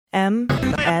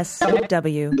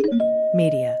MSW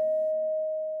Media.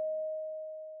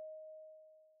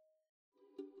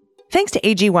 Thanks to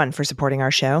AG1 for supporting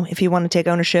our show. If you want to take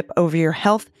ownership over your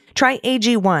health, try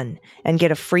AG1 and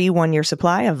get a free 1-year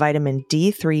supply of vitamin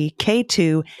D3,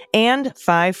 K2, and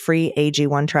 5 free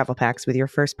AG1 travel packs with your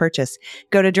first purchase.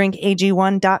 Go to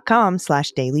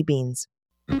drinkag1.com/dailybeans.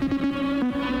 News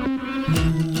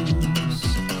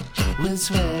with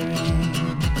swearing.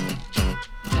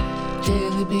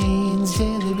 Daily beans,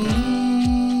 daily beans.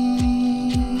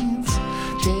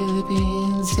 Daily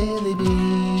beans, daily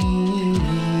beans.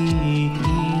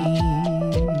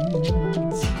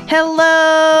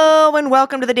 Hello and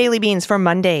welcome to the Daily Beans for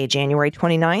Monday, January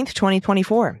 29th,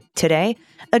 2024. Today,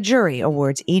 a jury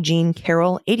awards E. Jean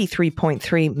Carroll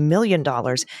 $83.3 million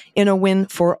in a win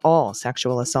for all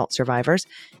sexual assault survivors.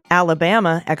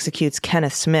 Alabama executes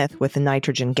Kenneth Smith with the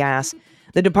nitrogen gas.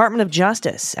 The Department of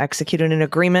Justice executed an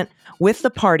agreement with the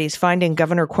parties finding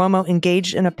Governor Cuomo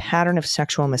engaged in a pattern of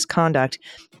sexual misconduct.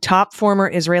 Top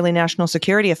former Israeli national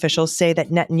security officials say that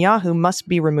Netanyahu must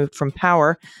be removed from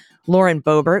power. Lauren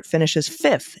Boebert finishes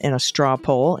 5th in a straw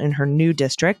poll in her new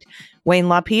district. Wayne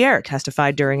LaPierre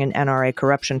testified during an NRA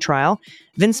corruption trial.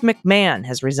 Vince McMahon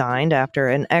has resigned after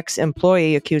an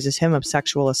ex-employee accuses him of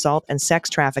sexual assault and sex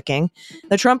trafficking.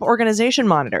 The Trump Organization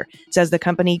Monitor says the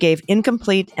company gave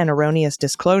incomplete and erroneous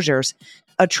disclosures.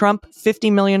 A Trump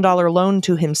 $50 million loan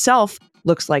to himself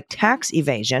looks like tax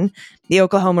evasion. The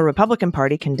Oklahoma Republican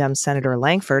Party condemns Senator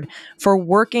Langford for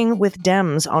working with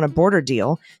Dems on a border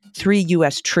deal. 3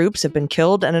 U.S. troops have been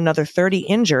killed and another 30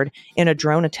 injured in a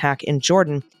drone attack in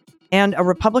Jordan. And a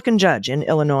Republican judge in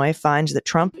Illinois finds that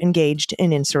Trump engaged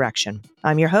in insurrection.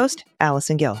 I'm your host,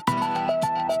 Allison Gill.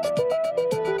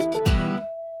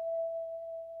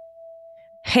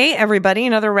 Hey, everybody.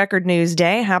 Another record news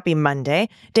day. Happy Monday.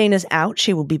 Dana's out.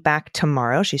 She will be back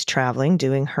tomorrow. She's traveling,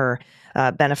 doing her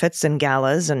benefits and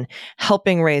galas and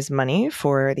helping raise money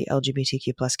for the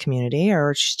LGBTQ plus community,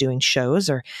 or she's doing shows,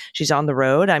 or she's on the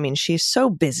road. I mean, she's so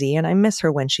busy and I miss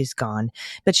her when she's gone,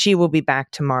 but she will be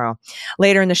back tomorrow.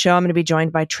 Later in the show, I'm going to be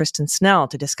joined by Tristan Snell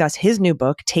to discuss his new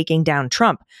book, Taking Down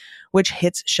Trump, which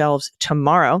hits shelves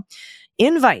tomorrow.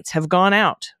 Invites have gone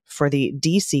out for the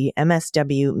DC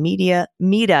MSW Media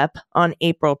Meetup on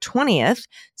April 20th.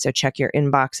 So check your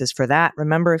inboxes for that.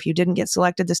 Remember, if you didn't get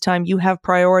selected this time, you have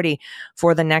priority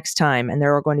for the next time. And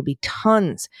there are going to be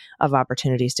tons of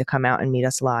opportunities to come out and meet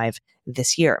us live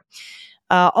this year.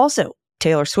 Also,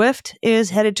 Taylor Swift is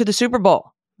headed to the Super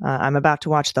Bowl. I'm about to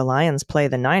watch the Lions play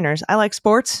the Niners. I like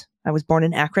sports. I was born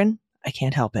in Akron. I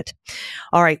can't help it.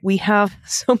 All right, we have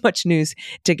so much news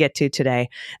to get to today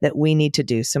that we need to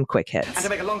do some quick hits. And to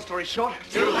make a long story short,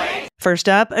 too late. First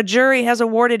up, a jury has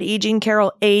awarded E. Jean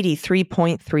Carroll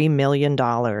 $83.3 million.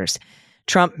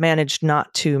 Trump managed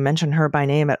not to mention her by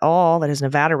name at all at his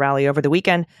Nevada rally over the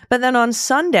weekend, but then on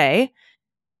Sunday,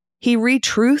 he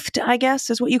retruthed, I guess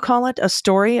is what you call it, a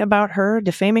story about her,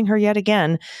 defaming her yet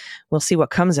again. We'll see what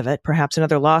comes of it. Perhaps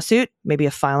another lawsuit, maybe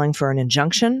a filing for an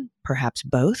injunction, perhaps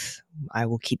both. I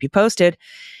will keep you posted.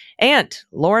 And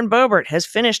Lauren Boebert has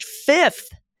finished fifth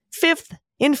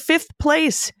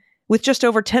place with just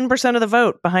over 10% of the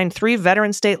vote behind 3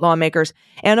 veteran state lawmakers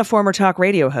and a former talk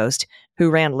radio host who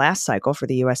ran last cycle for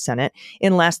the U.S. Senate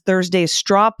in last Thursday's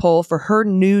straw poll for her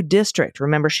new district.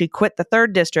 Remember, she quit the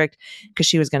 3rd district because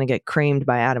she was going to get creamed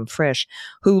by Adam Frisch,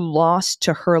 who lost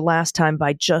to her last time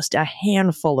by just a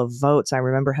handful of votes. I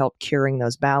remember help curing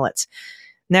those ballots.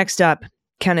 Next up,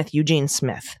 Kenneth Eugene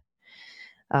Smith.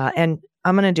 And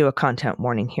I'm going to do a content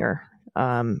warning here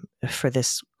for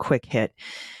this quick hit.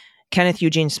 Kenneth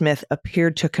Eugene Smith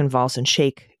appeared to convulse and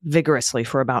shake vigorously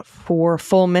for about 4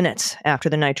 full minutes after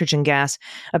the nitrogen gas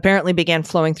apparently began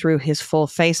flowing through his full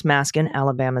face mask in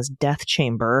Alabama's death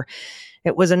chamber.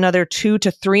 It was another 2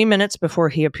 to 3 minutes before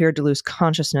he appeared to lose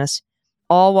consciousness,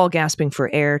 all while gasping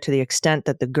for air to the extent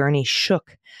that the gurney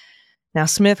shook. Now,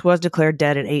 Smith was declared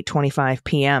dead at 8:25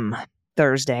 p.m.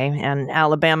 Thursday, and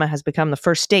Alabama has become the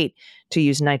first state to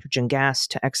use nitrogen gas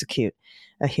to execute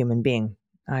a human being.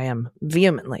 I am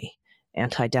vehemently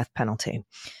anti-death penalty.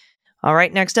 All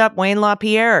right, next up, Wayne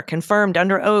LaPierre confirmed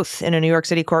under oath in a New York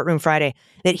City courtroom Friday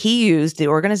that he used the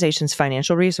organization's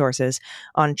financial resources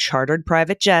on chartered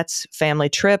private jets, family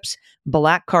trips,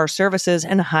 black car services,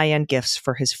 and high-end gifts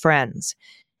for his friends.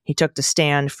 He took the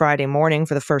stand Friday morning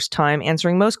for the first time,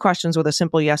 answering most questions with a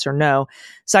simple yes or no.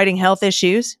 Citing health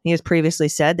issues, he has previously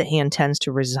said that he intends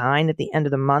to resign at the end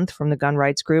of the month from the gun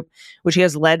rights group, which he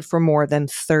has led for more than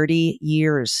 30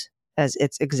 years as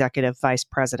its executive vice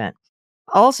president.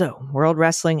 Also, World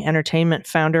Wrestling Entertainment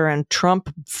founder and Trump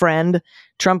friend,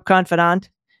 Trump confidant,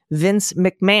 Vince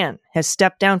McMahon has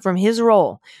stepped down from his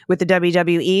role with the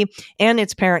WWE and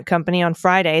its parent company on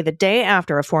Friday, the day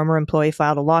after a former employee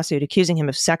filed a lawsuit accusing him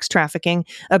of sex trafficking,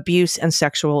 abuse, and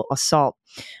sexual assault.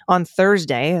 On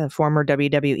Thursday, a former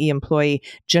WWE employee,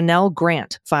 Janelle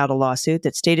Grant, filed a lawsuit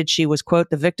that stated she was, quote,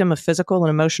 the victim of physical and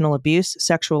emotional abuse,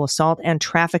 sexual assault, and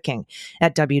trafficking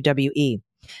at WWE.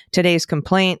 Today's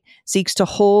complaint seeks to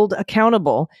hold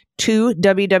accountable two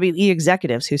WWE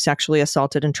executives who sexually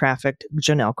assaulted and trafficked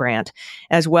Janelle Grant,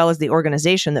 as well as the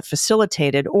organization that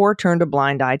facilitated or turned a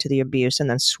blind eye to the abuse and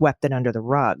then swept it under the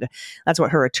rug. That's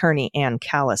what her attorney, Ann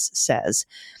Callis, says.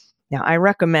 Now, I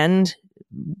recommend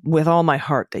with all my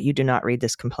heart that you do not read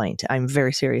this complaint. I'm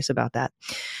very serious about that.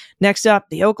 Next up,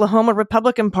 the Oklahoma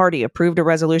Republican Party approved a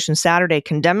resolution Saturday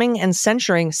condemning and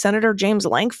censuring Senator James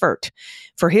Lankford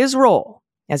for his role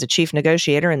as a chief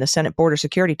negotiator in the Senate border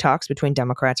security talks between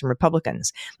Democrats and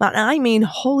Republicans. Now, I mean,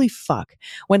 holy fuck,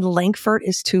 when Lankford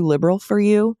is too liberal for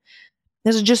you,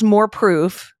 this is just more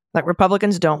proof that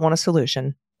Republicans don't want a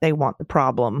solution. They want the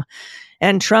problem.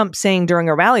 And Trump saying during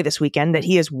a rally this weekend that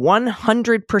he is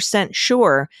 100%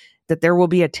 sure that there will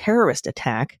be a terrorist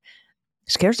attack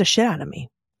scares the shit out of me.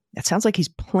 It sounds like he's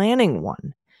planning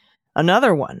one.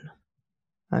 Another one.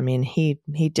 I mean, he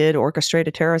did orchestrate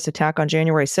a terrorist attack on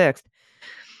January 6th.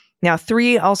 Now,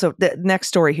 the next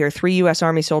story here, 3 U.S.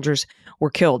 Army soldiers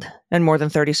were killed and more than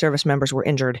 30 service members were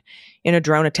injured in a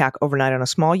drone attack overnight on a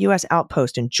small U.S.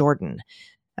 outpost in Jordan.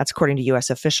 That's according to U.S.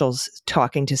 officials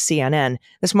talking to CNN.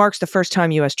 This marks the first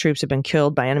time U.S. troops have been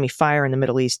killed by enemy fire in the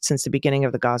Middle East since the beginning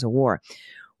of the Gaza war.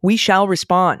 We shall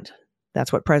respond.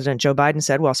 That's what President Joe Biden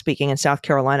said while speaking in South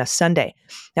Carolina Sunday.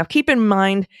 Now, keep in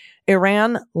mind,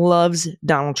 Iran loves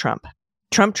Donald Trump.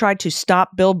 Trump tried to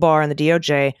stop Bill Barr and the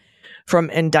DOJ from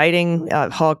indicting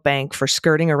Halk Bank for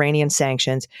skirting Iranian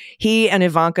sanctions. He and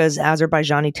Ivanka's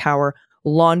Azerbaijani tower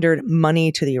laundered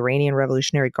money to the Iranian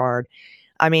Revolutionary Guard.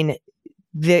 I mean,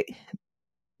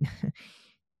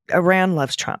 Iran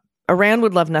loves Trump. Iran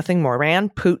would love nothing more. Iran,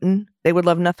 Putin, they would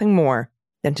love nothing more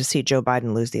than to see Joe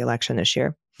Biden lose the election this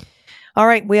year. All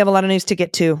right, we have a lot of news to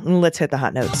get to. Let's hit the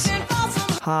hot notes.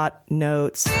 Hot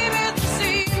notes.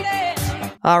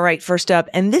 All right, first up,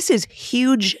 and this is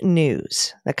huge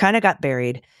news that kind of got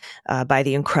buried by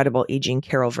the incredible E. Jean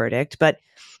Carroll verdict, but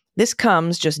this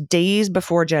comes just days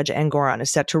before Judge Engoron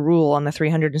is set to rule on the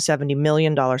 $370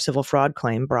 million civil fraud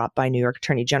claim brought by New York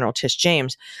Attorney General Tish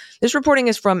James. This reporting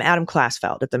is from Adam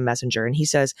Klasfeld at The Messenger, and he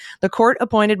says, the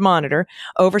court-appointed monitor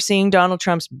overseeing Donald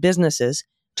Trump's businesses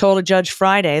told a judge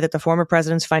Friday that the former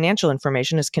president's financial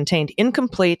information has contained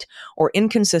incomplete or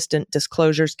inconsistent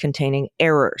disclosures containing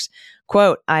errors.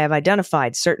 Quote, I have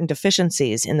identified certain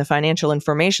deficiencies in the financial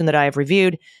information that I have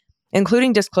reviewed,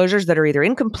 including disclosures that are either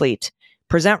incomplete,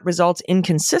 present results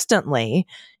inconsistently,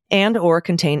 and or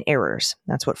contain errors.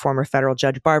 That's what former federal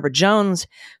judge Barbara Jones,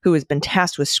 who has been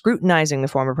tasked with scrutinizing the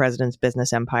former president's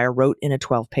business empire, wrote in a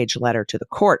 12-page letter to the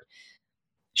court.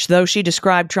 Though she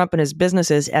described Trump and his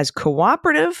businesses as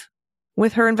cooperative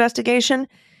with her investigation,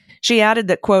 she added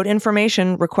that, quote,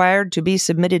 information required to be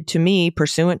submitted to me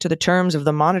pursuant to the terms of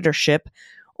the monitorship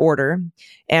order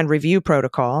and review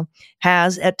protocol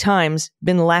has at times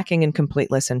been lacking in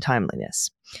completeness and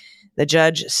timeliness. The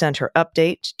judge sent her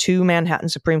update to Manhattan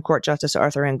Supreme Court Justice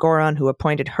Arthur Engoron, who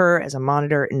appointed her as a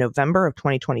monitor in November of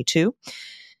 2022.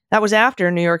 That was after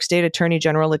New York State Attorney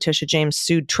General Letitia James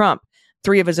sued Trump,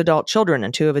 3 of his adult children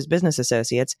and 2 of his business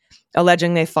associates,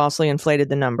 alleging they falsely inflated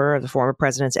the number of the former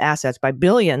president's assets by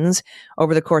billions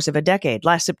over the course of a decade.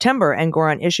 Last September,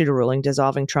 Engoron issued a ruling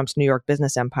dissolving Trump's New York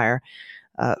business empire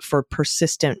for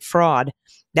persistent fraud.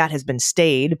 That has been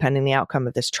stayed pending the outcome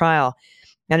of this trial.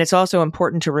 And it's also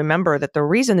important to remember that the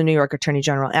reason the New York Attorney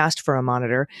General asked for a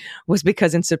monitor was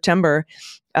because in September,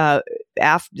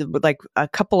 after like a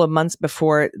couple of months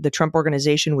before the Trump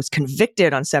Organization was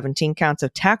convicted on 17 counts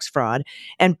of tax fraud,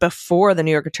 and before the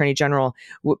New York Attorney General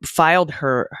filed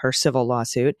her civil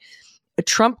lawsuit,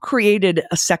 Trump created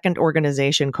a second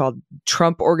organization called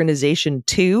Trump Organization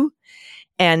 2.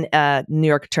 And New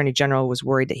York Attorney General was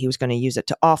worried that he was going to use it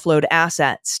to offload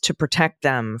assets to protect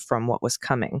them from what was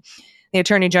coming. The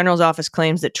Attorney General's office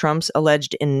claims that Trump's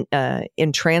alleged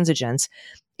intransigence,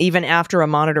 even after a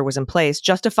monitor was in place,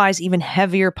 justifies even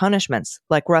heavier punishments,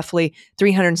 like roughly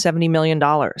 $370 million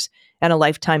and a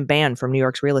lifetime ban from New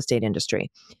York's real estate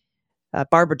industry.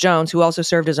 Barbara Jones, who also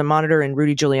served as a monitor in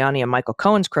Rudy Giuliani and Michael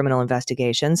Cohen's criminal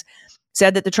investigations,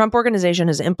 said that the Trump Organization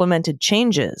has implemented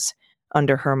changes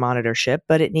under her monitorship,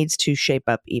 but it needs to shape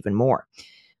up even more.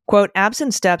 Quote,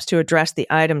 absent steps to address the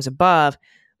items above,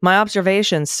 my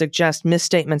observations suggest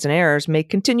misstatements and errors may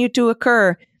continue to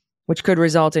occur which could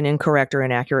result in incorrect or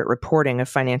inaccurate reporting of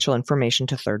financial information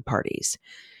to third parties.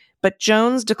 But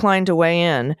Jones declined to weigh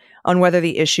in on whether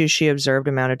the issues she observed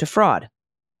amounted to fraud.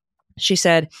 She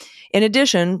said, "In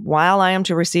addition, while I am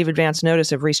to receive advance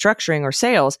notice of restructuring or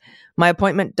sales, my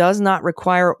appointment does not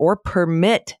require or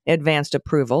permit advanced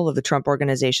approval of the Trump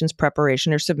Organization's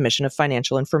preparation or submission of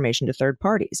financial information to third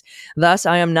parties. Thus,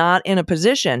 I am not in a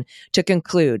position to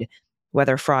conclude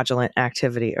whether fraudulent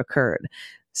activity occurred."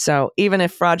 So even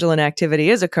if fraudulent activity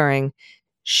is occurring,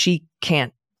 she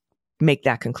can't make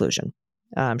that conclusion.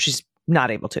 She's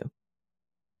not able to.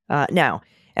 Now,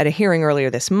 at a hearing earlier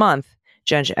this month,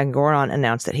 Judge Engoron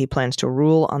announced that he plans to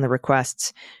rule on the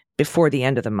requests before the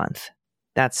end of the month.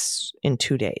 That's in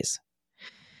 2 days.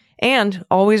 And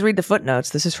always read the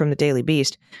footnotes. This is from the Daily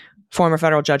Beast. Former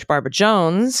federal judge Barbara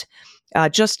Jones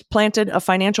just planted a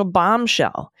financial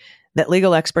bombshell that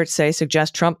legal experts say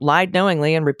suggests Trump lied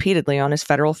knowingly and repeatedly on his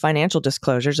federal financial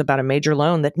disclosures about a major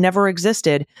loan that never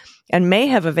existed and may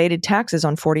have evaded taxes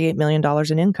on $48 million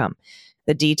in income.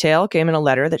 The detail came in a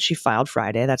letter that she filed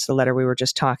Friday. That's the letter we were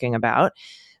just talking about.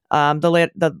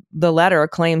 The letter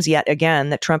claims yet again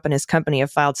that Trump and his company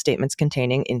have filed statements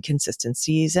containing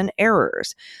inconsistencies and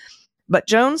errors. But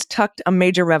Jones tucked a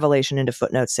major revelation into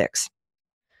footnote 6,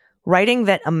 writing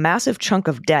that a massive chunk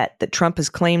of debt that Trump has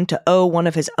claimed to owe one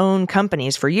of his own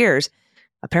companies for years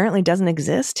apparently doesn't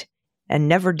exist and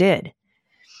never did.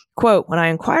 Quote, "When I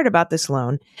inquired about this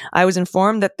loan, I was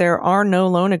informed that there are no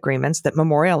loan agreements that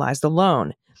memorialize the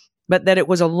loan, but that it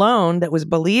was a loan that was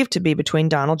believed to be between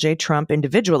Donald J. Trump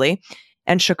individually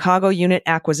and Chicago Unit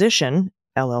Acquisition,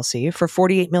 LLC, for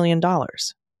 $48 million.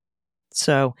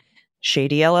 So,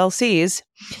 shady LLCs.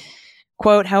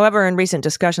 Quote, "However, in recent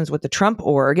discussions with the Trump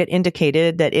org, it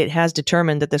indicated that it has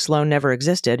determined that this loan never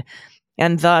existed,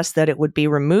 and thus that it would be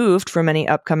removed from any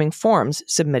upcoming forms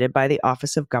submitted by the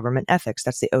Office of Government Ethics,"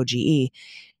 that's the OGE,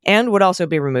 "and would also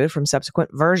be removed from subsequent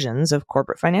versions of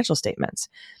corporate financial statements."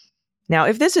 Now,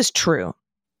 if this is true,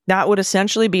 that would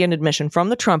essentially be an admission from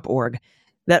the Trump org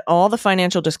that all the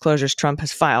financial disclosures Trump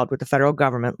has filed with the federal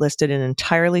government listed an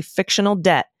entirely fictional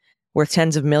debt worth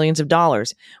tens of millions of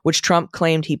dollars, which Trump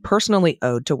claimed he personally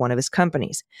owed to one of his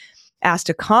companies. Asked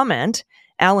to comment,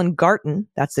 Alan Garten,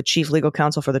 that's the chief legal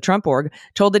counsel for the Trump org,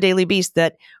 told the Daily Beast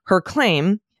that her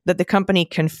claim that the company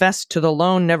confessed to the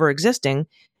loan never existing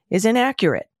is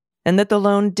inaccurate and that the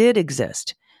loan did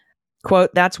exist.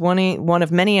 Quote, "That's one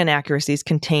of many inaccuracies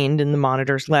contained in the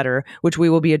Monitor's letter, which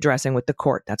we will be addressing with the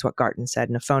court." That's what Garten said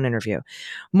in a phone interview.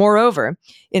 Moreover,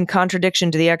 in contradiction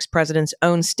to the ex-president's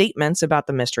own statements about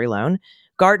the mystery loan,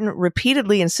 Garten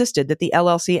repeatedly insisted that the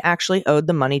LLC actually owed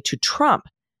the money to Trump.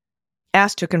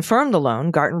 Asked to confirm the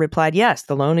loan, Garten replied, "Yes,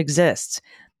 the loan exists,"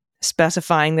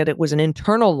 specifying that it was an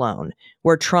internal loan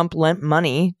where Trump lent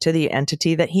money to the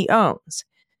entity that he owns.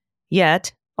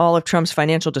 Yet, all of Trump's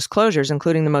financial disclosures,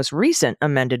 including the most recent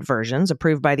amended versions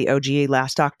approved by the OGE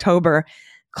last October,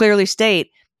 clearly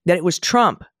state that it was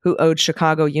Trump who owed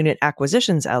Chicago Unit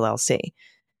Acquisitions, LLC.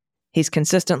 He's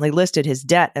consistently listed his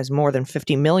debt as more than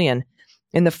 $50 million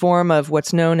in the form of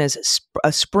what's known as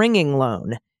a springing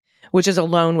loan, which is a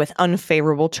loan with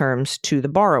unfavorable terms to the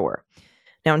borrower.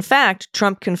 Now, in fact,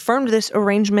 Trump confirmed this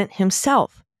arrangement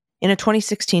himself. In a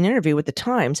 2016 interview with The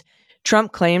Times,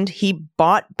 Trump claimed he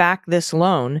bought back this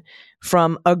loan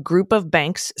from a group of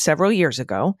banks several years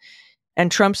ago,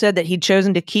 and Trump said that he'd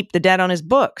chosen to keep the debt on his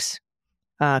books,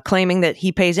 claiming that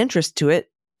he pays interest to it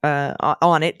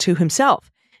on it to himself,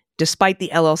 despite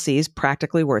the LLC's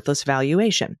practically worthless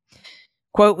valuation.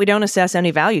 Quote, "We don't assess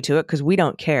any value to it because we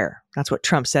don't care." That's what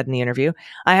Trump said in the interview.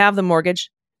 "I have the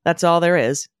mortgage. That's all there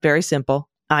is. Very simple.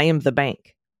 I am the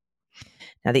bank."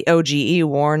 Now, the OGE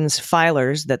warns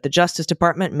filers that the Justice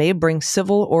Department may bring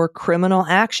civil or criminal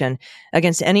action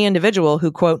against any individual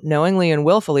who, quote, "knowingly and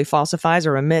willfully falsifies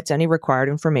or omits any required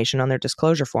information on their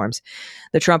disclosure forms."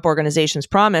 The Trump Organization's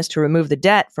promise to remove the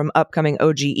debt from upcoming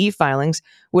OGE filings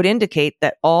would indicate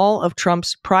that all of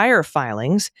Trump's prior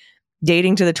filings,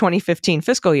 dating to the 2015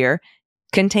 fiscal year,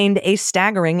 contained a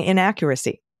staggering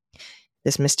inaccuracy.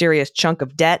 This mysterious chunk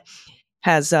of debt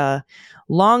has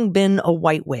long been a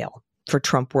white whale for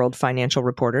Trump world financial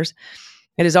reporters.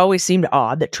 It has always seemed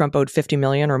odd that Trump owed $50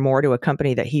 million or more to a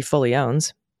company that he fully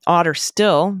owns. Odder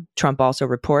still, Trump also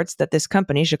reports that this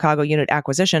company, Chicago Unit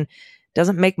Acquisition,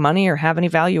 doesn't make money or have any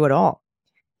value at all.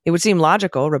 It would seem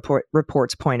logical,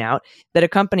 reports point out, that a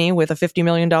company with a $50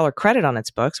 million credit on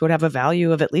its books would have a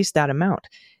value of at least that amount.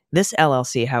 This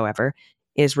LLC, however,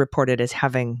 is reported as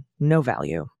having no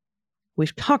value.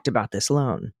 We've talked about this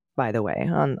loan, by the way,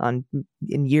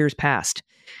 in years past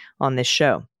on this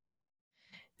show.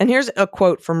 And here's a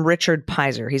quote from Richard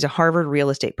Pizer. He's a Harvard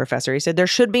real estate professor. He said, "There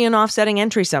should be an offsetting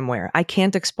entry somewhere. I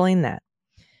can't explain that."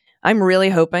 I'm really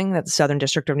hoping that the Southern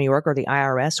District of New York or the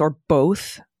IRS or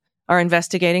both are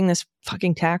investigating this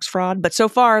fucking tax fraud. But so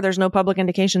far, there's no public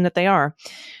indication that they are.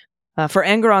 For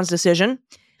Engoron's decision,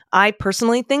 I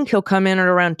personally think he'll come in at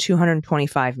around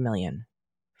 $225 million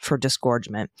for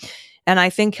disgorgement. And I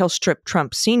think he'll strip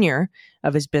Trump Sr.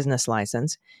 of his business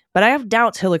license. But I have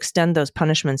doubts he'll extend those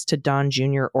punishments to Don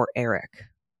Jr. or Eric,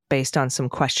 based on some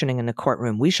questioning in the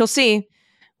courtroom. We shall see.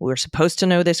 We're supposed to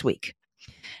know this week.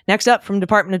 Next up, from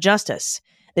Department of Justice,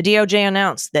 the DOJ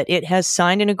announced that it has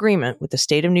signed an agreement with the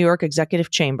State of New York Executive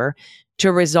Chamber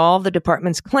to resolve the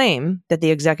department's claim that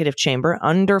the Executive Chamber,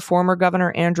 under former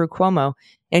Governor Andrew Cuomo,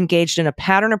 engaged in a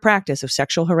pattern of practice of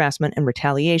sexual harassment and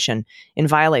retaliation in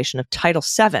violation of Title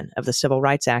VII of the Civil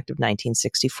Rights Act of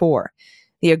 1964.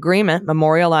 The agreement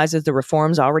memorializes the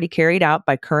reforms already carried out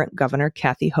by current Governor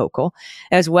Kathy Hochul,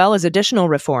 as well as additional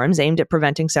reforms aimed at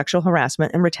preventing sexual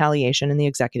harassment and retaliation in the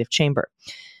Executive Chamber.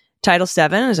 Title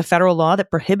VII is a federal law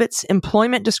that prohibits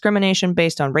employment discrimination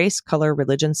based on race, color,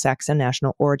 religion, sex, and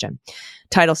national origin.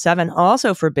 Title VII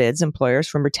also forbids employers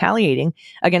from retaliating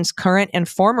against current and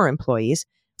former employees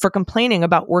for complaining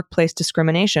about workplace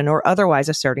discrimination or otherwise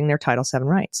asserting their Title VII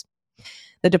rights.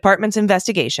 The department's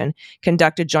investigation,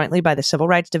 conducted jointly by the Civil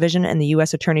Rights Division and the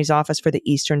U.S. Attorney's Office for the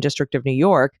Eastern District of New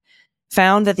York,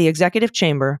 found that the Executive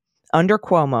Chamber, under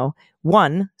Cuomo,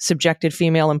 1, subjected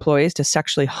female employees to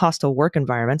sexually hostile work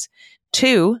environments,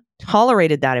 2,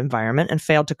 tolerated that environment and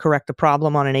failed to correct the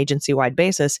problem on an agency-wide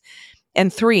basis,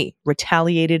 and 3,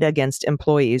 retaliated against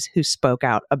employees who spoke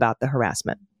out about the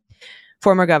harassment.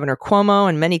 Former Governor Cuomo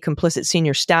and many complicit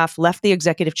senior staff left the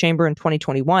Executive Chamber in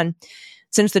 2021.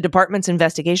 Since the department's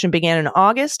investigation began in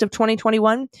August of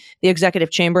 2021, the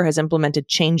Executive Chamber has implemented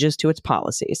changes to its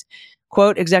policies.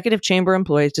 Quote, "Executive Chamber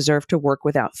employees deserve to work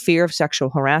without fear of sexual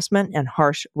harassment and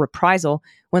harsh reprisal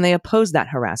when they oppose that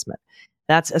harassment."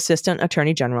 That's Assistant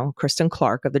Attorney General Kristen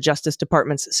Clark of the Justice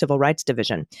Department's Civil Rights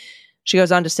Division. She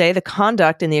goes on to say the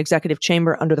conduct in the Executive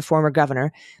Chamber under the former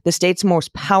governor, the state's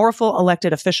most powerful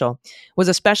elected official, was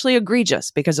especially egregious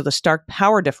because of the stark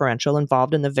power differential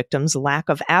involved in the victim's lack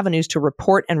of avenues to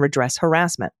report and redress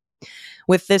harassment.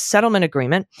 With this settlement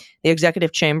agreement, the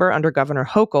Executive Chamber under Governor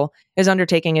Hochul is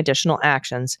undertaking additional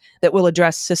actions that will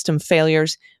address system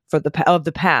failures of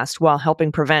the past while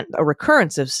helping prevent a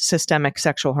recurrence of systemic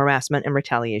sexual harassment and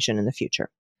retaliation in the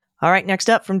future. All right, next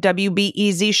up from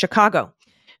WBEZ Chicago.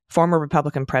 Former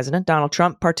Republican President Donald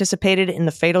Trump participated in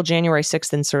the fatal January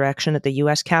 6th insurrection at the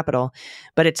U.S. Capitol,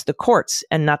 but it's the courts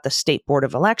and not the State Board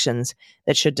of Elections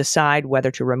that should decide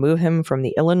whether to remove him from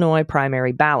the Illinois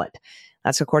primary ballot.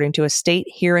 That's according to a state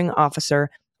hearing officer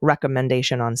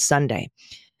recommendation on Sunday.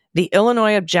 The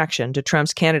Illinois objection to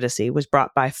Trump's candidacy was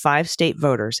brought by 5 state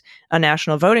voters, a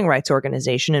national voting rights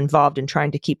organization involved in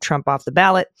trying to keep Trump off the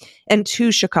ballot, and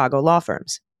 2 Chicago law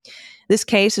firms. This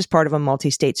case is part of a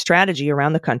multi-state strategy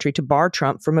around the country to bar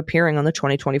Trump from appearing on the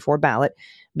 2024 ballot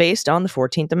based on the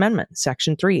 14th Amendment,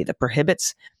 Section 3, that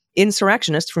prohibits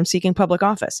insurrectionists from seeking public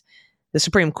office. The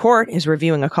Supreme Court is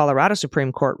reviewing a Colorado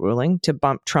Supreme Court ruling to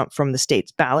bump Trump from the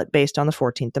state's ballot based on the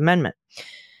 14th Amendment.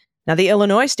 Now, the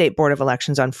Illinois State Board of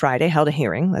Elections on Friday held a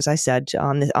hearing, as I said,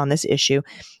 on this issue,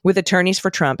 with attorneys for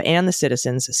Trump and the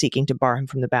citizens seeking to bar him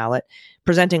from the ballot,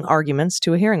 presenting arguments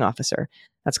to a hearing officer.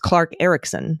 That's Clark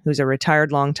Erickson, who's a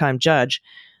retired longtime judge,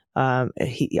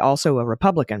 he also a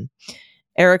Republican.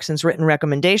 Erickson's written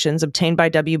recommendations, obtained by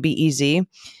WBEZ,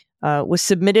 was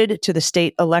submitted to the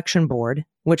state election board,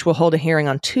 which will hold a hearing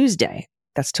on Tuesday,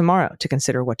 that's tomorrow, to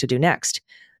consider what to do next.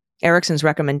 Erickson's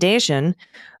recommendation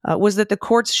was that the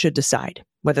courts should decide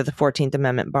whether the 14th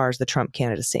Amendment bars the Trump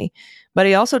candidacy. But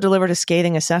he also delivered a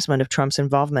scathing assessment of Trump's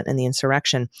involvement in the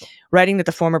insurrection, writing that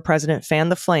the former president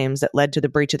fanned the flames that led to the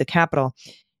breach of the Capitol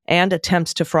and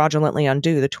attempts to fraudulently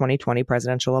undo the 2020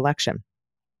 presidential election.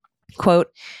 Quote,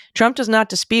 "Trump does not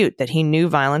dispute that he knew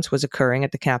violence was occurring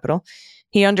at the Capitol.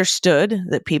 He understood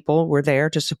that people were there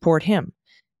to support him,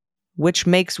 which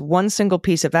makes one single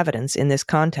piece of evidence in this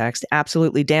context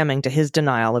absolutely damning to his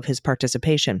denial of his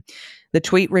participation. The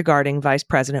tweet regarding Vice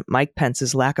President Mike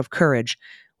Pence's lack of courage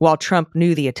while Trump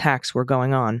knew the attacks were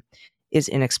going on is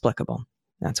inexplicable."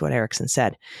 That's what Erickson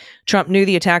said. Trump knew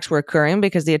the attacks were occurring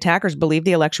because the attackers believed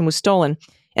the election was stolen,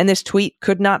 and this tweet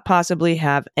could not possibly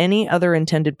have any other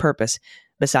intended purpose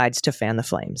besides to fan the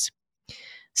flames.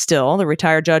 Still, the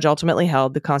retired judge ultimately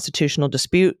held the constitutional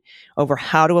dispute over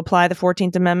how to apply the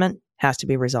 14th Amendment has to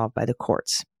be resolved by the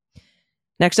courts.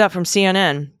 Next up from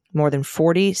CNN, more than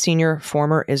 40 senior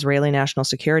former Israeli national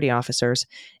security officers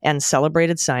and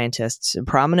celebrated scientists and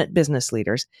prominent business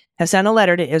leaders have sent a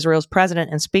letter to Israel's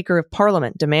president and speaker of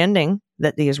parliament demanding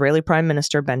that the Israeli Prime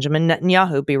Minister Benjamin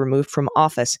Netanyahu be removed from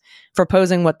office for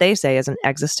posing what they say is an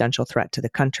existential threat to the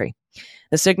country.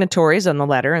 The signatories on the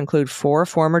letter include 4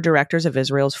 former directors of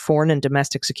Israel's foreign and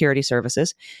domestic security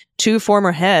services, 2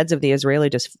 former heads of the Israeli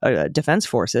Defense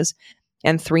Forces,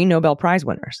 and 3 Nobel Prize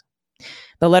winners.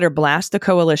 The letter blasts the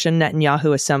coalition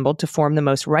Netanyahu assembled to form the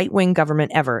most right-wing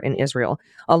government ever in Israel,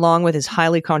 along with his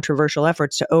highly controversial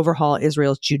efforts to overhaul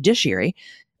Israel's judiciary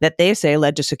that they say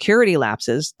led to security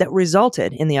lapses that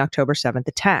resulted in the October 7th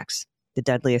attacks, the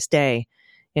deadliest day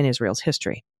in Israel's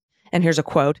history. And here's a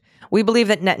quote. "We believe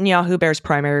that Netanyahu bears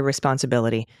primary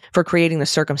responsibility for creating the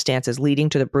circumstances leading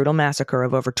to the brutal massacre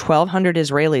of over 1,200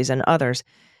 Israelis and others,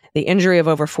 the injury of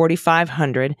over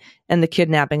 4,500, and the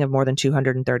kidnapping of more than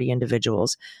 230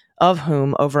 individuals, of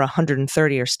whom over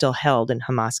 130 are still held in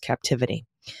Hamas captivity.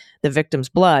 The victims'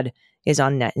 blood is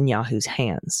on Netanyahu's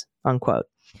hands," unquote.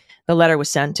 The letter was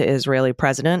sent to Israeli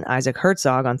President Isaac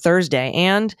Herzog on Thursday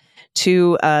and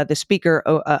to the Speaker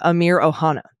Amir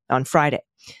Ohana on Friday.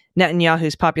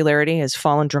 Netanyahu's popularity has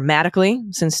fallen dramatically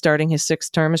since starting his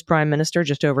 6th term as prime minister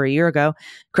just over a year ago.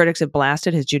 Critics have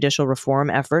blasted his judicial reform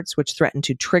efforts, which threaten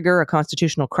to trigger a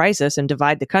constitutional crisis and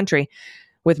divide the country,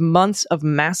 with months of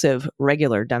massive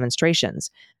regular demonstrations.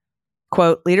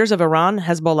 Quote, "Leaders of Iran,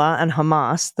 Hezbollah, and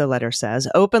Hamas," the letter says,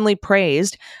 "openly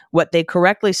praised what they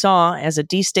correctly saw as a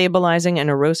destabilizing and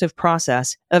erosive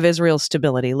process of Israel's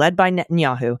stability led by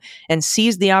Netanyahu and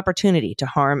seized the opportunity to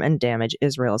harm and damage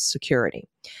Israel's security."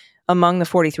 Among the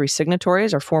 43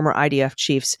 signatories are former IDF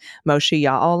chiefs Moshe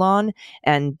Ya'alon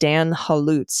and Dan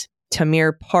Halutz,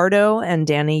 Tamir Pardo and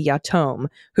Danny Yatom,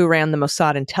 who ran the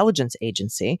Mossad intelligence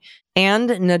agency, and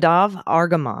Nadav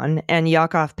Argaman and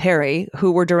Yaakov Perry,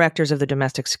 who were directors of the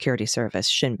Domestic Security Service,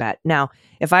 Shin Bet. Now,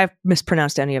 if I've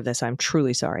mispronounced any of this, I'm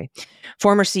truly sorry.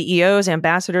 Former CEOs,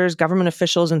 ambassadors, government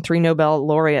officials, and 3 Nobel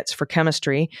laureates for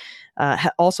chemistry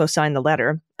also signed the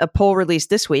letter. A poll released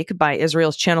this week by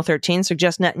Israel's Channel 13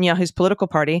 suggests Netanyahu's political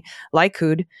party,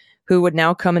 Likud, who would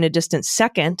now come in a distant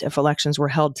second if elections were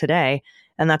held today,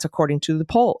 and that's according to the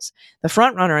polls. The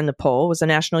frontrunner in the poll was the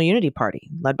National Unity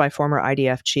Party, led by former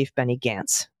IDF chief Benny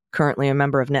Gantz, currently a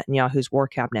member of Netanyahu's war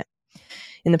cabinet.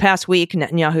 In the past week,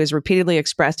 Netanyahu has repeatedly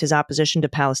expressed his opposition to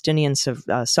Palestinian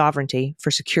sovereignty for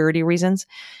security reasons,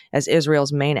 as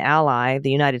Israel's main ally,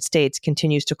 the United States,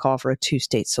 continues to call for a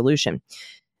 2-state solution.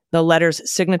 The letter's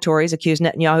signatories accuse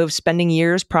Netanyahu of spending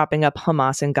years propping up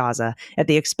Hamas in Gaza at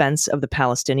the expense of the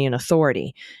Palestinian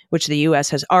Authority, which the U.S.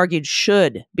 has argued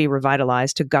should be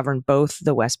revitalized to govern both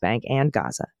the West Bank and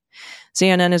Gaza.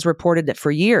 CNN has reported that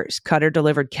for years, Qatar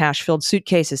delivered cash-filled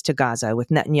suitcases to Gaza with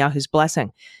Netanyahu's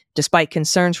blessing, despite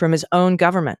concerns from his own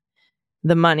government.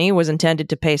 The money was intended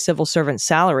to pay civil servant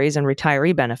salaries and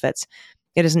retiree benefits.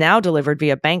 It is now delivered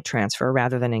via bank transfer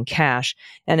rather than in cash,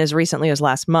 and as recently as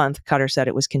last month, Qatar said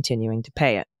it was continuing to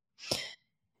pay it.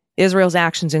 Israel's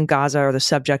actions in Gaza are the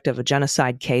subject of a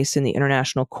genocide case in the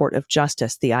International Court of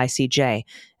Justice, the ICJ,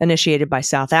 initiated by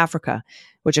South Africa,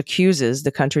 which accuses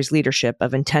the country's leadership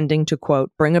of intending to,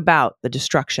 quote, "bring about the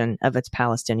destruction of its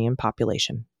Palestinian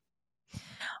population."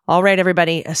 All right,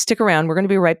 everybody, stick around. We're going to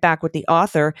be right back with the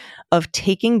author of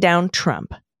Taking Down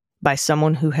Trump by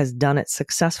someone who has done it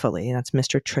successfully. That's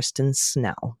Mr. Tristan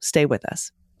Snell. Stay with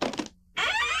us.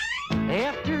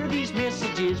 After these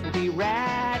messages, we'll be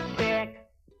right back.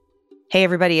 Hey,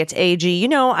 everybody, it's AG. You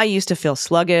know, I used to feel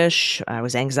sluggish. I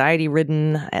was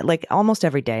anxiety-ridden, like almost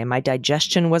every day. My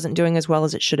digestion wasn't doing as well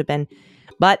as it should have been.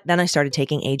 But then I started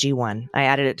taking AG1. I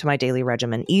added it to my daily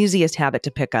regimen, easiest habit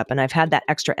to pick up, and I've had that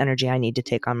extra energy I need to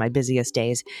take on my busiest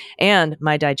days. And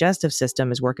my digestive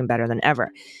system is working better than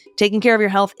ever. Taking care of your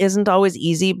health isn't always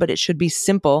easy, but it should be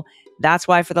simple. That's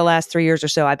why for the last 3 years or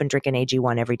so, I've been drinking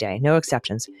AG1 every day. No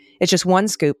exceptions. It's just 1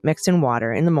 scoop mixed in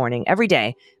water in the morning every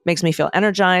day. Makes me feel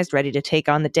energized, ready to take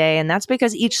on the day. And that's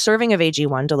because each serving of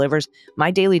AG1 delivers my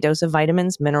daily dose of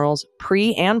vitamins, minerals,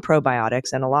 pre- and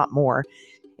probiotics, and a lot more.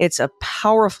 It's a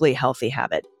powerfully healthy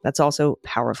habit that's also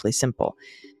powerfully simple.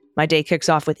 My day kicks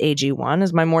off with AG1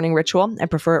 as my morning ritual. I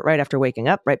prefer it right after waking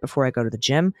up, right before I go to the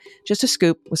gym. Just a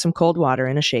scoop with some cold water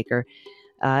in a shaker,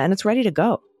 and it's ready to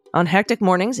go. On hectic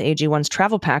mornings, AG1's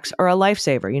travel packs are a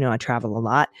lifesaver. You know, I travel a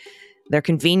lot. They're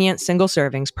convenient, single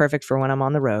servings, perfect for when I'm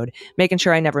on the road, making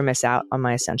sure I never miss out on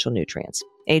my essential nutrients.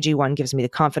 AG1 gives me the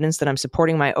confidence that I'm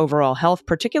supporting my overall health,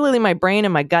 particularly my brain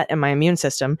and my gut and my immune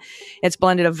system. It's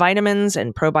blended of vitamins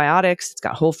and probiotics. It's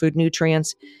got whole food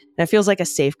nutrients. And it feels like a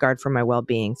safeguard for my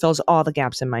well-being, fills all the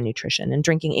gaps in my nutrition. And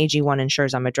drinking AG1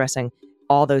 ensures I'm addressing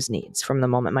all those needs from the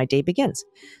moment my day begins.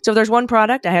 So if there's one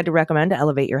product I had to recommend to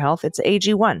elevate your health, it's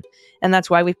AG1. And that's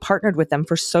why we've partnered with them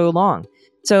for so long.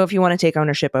 So if you want to take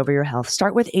ownership over your health,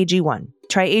 start with AG1.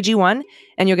 Try AG1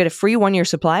 and you'll get a free 1-year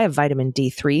supply of vitamin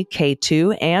D3,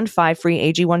 K2, and 5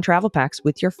 free AG1 travel packs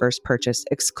with your first purchase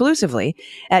exclusively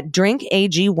at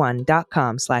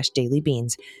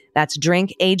drinkag1.com/dailybeans. That's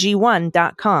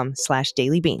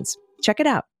drinkag1.com/dailybeans. Check it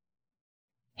out.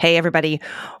 Hey, everybody.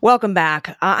 Welcome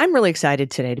back. I'm really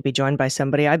excited today to be joined by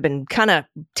somebody I've been kind of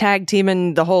tag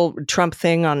teaming the whole Trump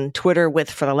thing on Twitter with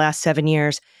for the last 7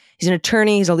 years. He's an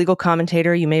attorney. He's a legal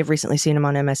commentator. You may have recently seen him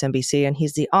on MSNBC, and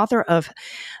he's the author of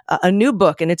a new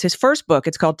book, and it's his first book.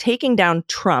 It's called Taking Down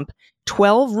Trump,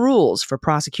 12 Rules for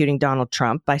Prosecuting Donald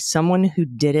Trump by Someone Who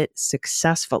Did It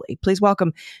Successfully. Please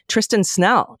welcome Tristan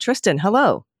Snell. Tristan,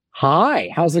 hello. Hi,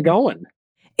 how's it going?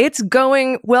 It's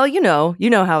going, well, you know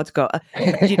how it's going.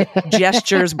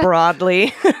 Gestures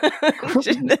broadly.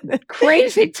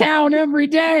 Crazy town every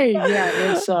day.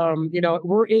 Yeah, it's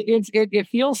it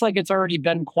feels like it's already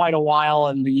been quite a while,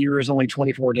 and the year is only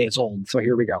 24 days old. So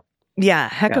here we go. Yeah,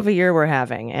 heck of a year we're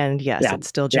having, and yes, it's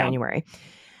still January.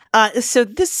 So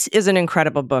this is an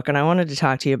incredible book, and I wanted to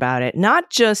talk to you about it,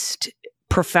 not just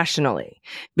professionally,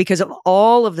 because of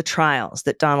all of the trials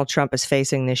that Donald Trump is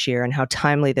facing this year and how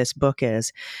timely this book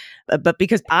is, but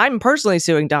because I'm personally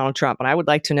suing Donald Trump and I would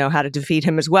like to know how to defeat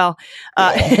him as well.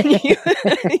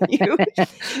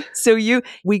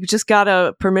 We just got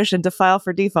a permission to file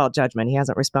for default judgment. He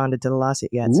hasn't responded to the lawsuit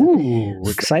yet. So. Ooh,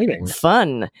 exciting.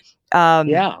 Fun.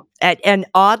 And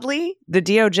oddly, the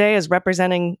DOJ is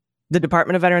representing the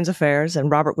Department of Veterans Affairs and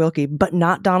Robert Wilkie, but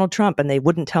not Donald Trump, and they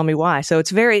wouldn't tell me why. So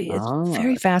it's very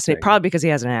fascinating. Probably because he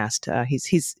hasn't asked.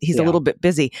 He's a little bit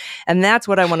busy, and that's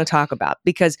what I want to talk about,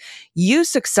 because you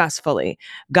successfully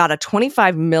got a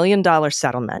 $25 million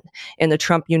settlement in the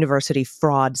Trump University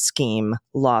fraud scheme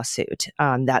lawsuit.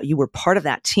 That you were part of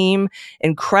that team.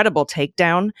 Incredible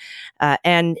takedown,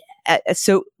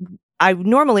 so. I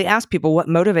normally ask people what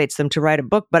motivates them to write a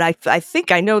book, but I think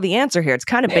I know the answer here. It's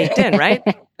kind of baked in, right?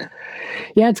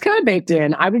 Yeah, it's kind of baked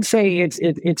in. I would say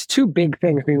it's two big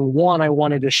things. I mean, one, I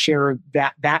wanted to share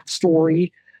that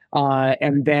story,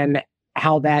 and then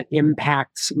how that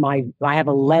impacts I have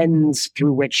a lens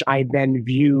through which I then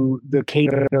view the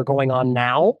cases that are going on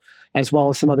now, as well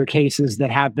as some other cases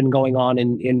that have been going on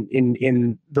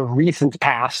in the recent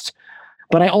past.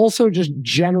 But I also just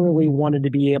generally wanted to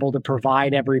be able to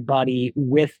provide everybody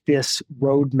with this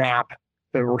roadmap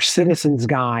or citizen's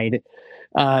guide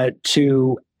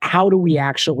to how do we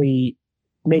actually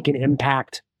make an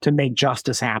impact to make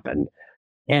justice happen?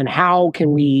 And how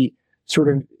can we sort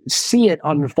of see it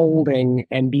unfolding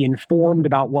and be informed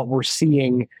about what we're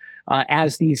seeing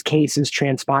as these cases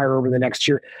transpire over the next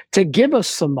year, to give us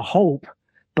some hope,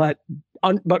 but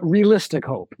realistic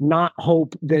hope, not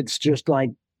hope that's just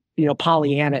like,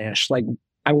 Pollyanna-ish. Like,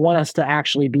 I want us to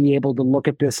actually be able to look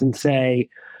at this and say,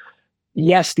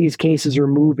 yes, these cases are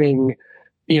moving,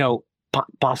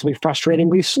 possibly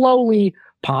frustratingly slowly,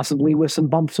 possibly with some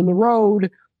bumps in the road,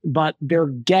 but they're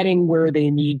getting where they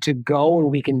need to go,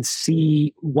 and we can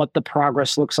see what the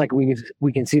progress looks like. We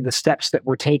can see the steps that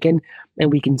were taken,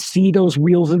 and we can see those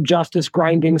wheels of justice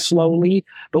grinding slowly,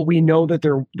 but we know that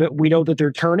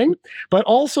they're turning, but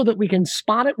also that we can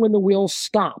spot it when the wheel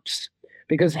stops.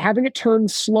 Because having it turn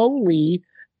slowly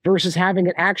versus having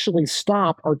it actually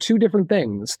stop are two different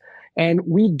things. And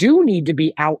we do need to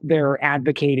be out there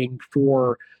advocating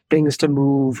for things to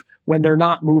move when they're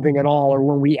not moving at all, or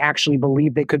when we actually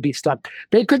believe they could be stuck.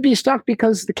 They could be stuck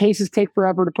because the cases take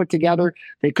forever to put together.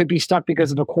 They could be stuck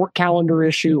because of a court calendar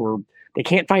issue, or they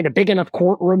can't find a big enough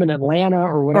courtroom in Atlanta,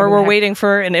 or whatever. Or we're waiting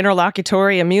for an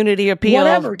interlocutory immunity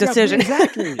appeal decision. Yeah,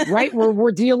 exactly. Right?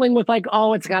 We're dealing with like,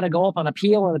 it's got to go up on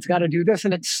appeal and it's got to do this.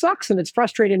 And it sucks and it's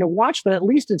frustrating to watch, but at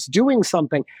least it's doing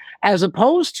something. As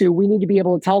opposed to, we need to be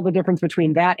able to tell the difference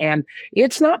between that and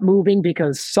it's not moving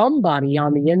because somebody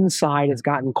on the inside has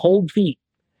gotten cold feet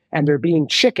and they're being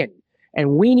chicken.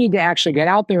 And we need to actually get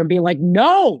out there and be like,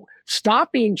 no,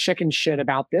 stop being chicken shit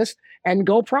about this and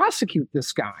go prosecute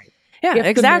this guy. Yeah, if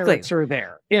exactly. The merits are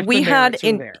there. We had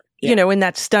in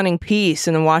that stunning piece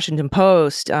in the Washington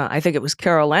Post, I think it was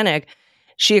Carol Leonnig,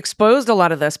 she exposed a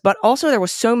lot of this, but also there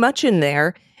was so much in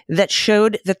there that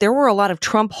showed that there were a lot of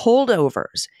Trump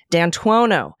holdovers. Dan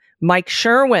Tuono, Mike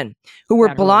Sherwin, who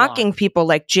were blocking people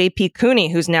like J.P.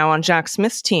 Cooney, who's now on Jack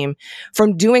Smith's team,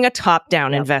 from doing a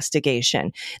top-down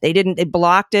investigation. They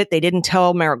blocked it. They didn't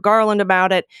tell Merrick Garland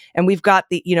about it. And we've got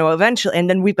eventually, and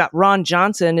then we've got Ron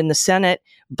Johnson in the Senate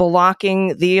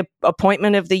blocking the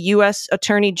appointment of the U.S.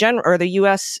 Attorney General, or the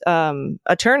U.S.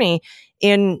 Attorney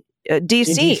in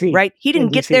DC, DC. right? He didn't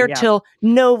In get DC, there yeah. till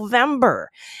November.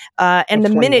 And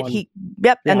Of the minute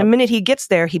 21. and the minute he gets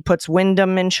there, he puts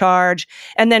Wyndham in charge.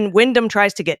 And then Wyndham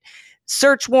tries to get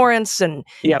search warrants and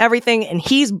Yep. everything. And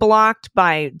he's blocked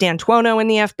by D'Antuono in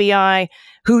the FBI,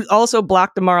 who also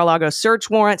blocked the Mar-a-Lago search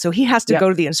warrant. So he has to Yep. go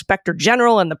to the inspector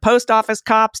general and the post office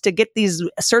cops to get these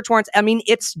search warrants. I mean,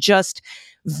 it's just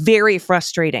very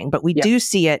frustrating, but we Yep. do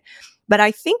see it. But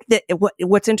I think that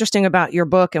what's interesting about your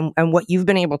book and what you've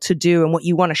been able to do and what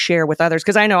you want to share with others,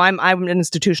 because I know I'm an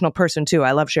institutional person too.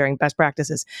 I love sharing best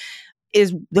practices,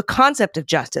 is the concept of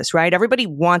justice, right? Everybody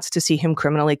wants to see him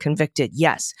criminally convicted.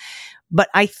 Yes. But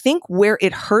I think where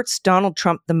it hurts Donald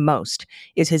Trump the most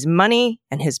is his money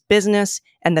and his business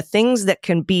and the things that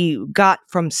can be got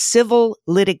from civil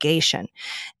litigation.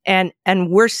 And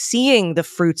we're seeing the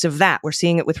fruits of that. We're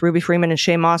seeing it with Ruby Freeman and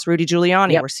Shay Moss, Rudy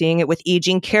Giuliani. Yep. We're seeing it with E.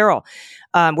 Jean Carroll.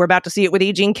 We're about to see it with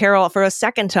E. Jean Carroll for a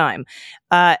second time.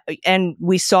 And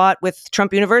we saw it with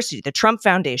Trump University, the Trump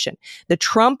Foundation, the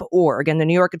Trump Org, and the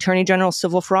New York Attorney General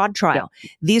civil fraud trial.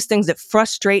 Yep. These things that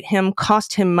frustrate him,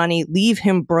 cost him money, leave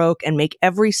him broke, and make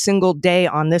every single day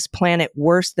on this planet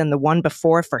worse than the one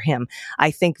before for him.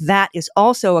 I think that is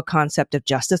also a concept of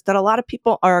justice that a lot of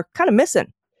people are kind of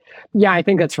missing. Yeah, I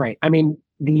think that's right. I mean,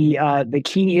 the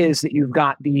key is that you've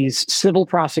got these civil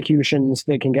prosecutions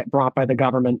that can get brought by the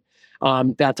government.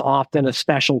 That's often a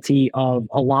specialty of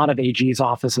a lot of AG's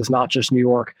offices, not just New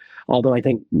York, although I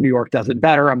think New York does it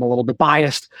better. I'm a little bit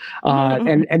biased.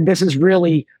 And this is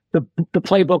really the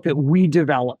playbook that we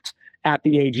developed at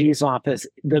the AG's office.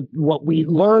 What we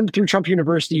learned through Trump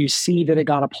University, you see that it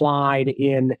got applied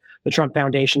in the Trump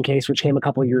Foundation case, which came a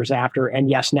couple of years after, and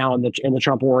yes, now in the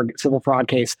Trump Org civil fraud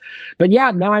case. But yeah,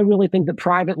 now I really think that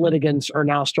private litigants are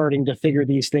now starting to figure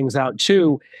these things out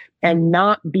too, and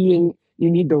not being. You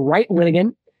need the right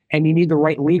litigant and you need the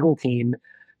right legal team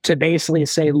to basically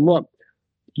say, look,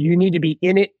 you need to be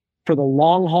in it for the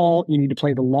long haul. You need to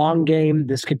play the long game.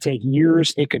 This could take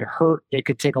years. It could hurt. It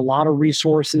could take a lot of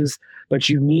resources, but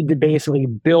you need to basically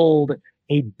build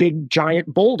a big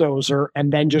giant bulldozer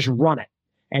and then just run it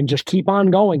and just keep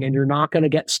on going, and you're not going to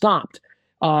get stopped.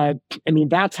 I mean,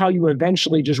 that's how you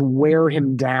eventually just wear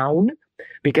him down,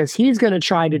 because he's going to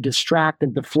try to distract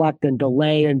and deflect and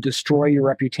delay and destroy your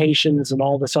reputations and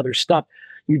all this other stuff.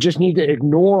 You just need to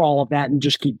ignore all of that and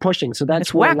just keep pushing. So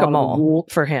that's what whack-a-mole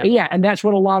for him. Yeah, and that's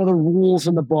what a lot of the rules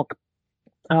in the book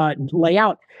lay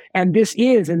out. And this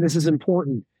is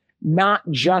important, not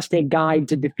just a guide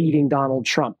to defeating Donald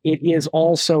Trump. It is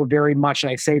also very much,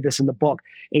 and I say this in the book,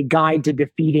 a guide to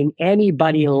defeating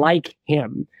anybody like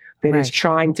him that is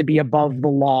trying to be above the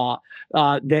law,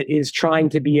 that is trying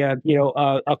to be a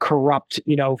corrupt,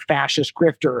 fascist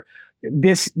grifter.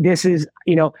 This is,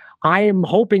 I am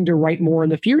hoping to write more in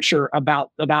the future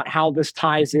about how this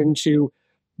ties into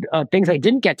things I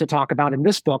didn't get to talk about in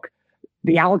this book,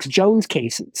 the Alex Jones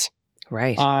cases.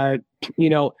 Right.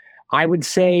 I would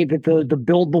say that the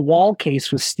Build the Wall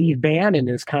case with Steve Bannon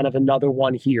is kind of another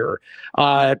one here.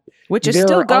 Which is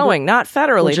still going, not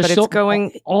federally, but it's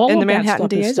going in the Manhattan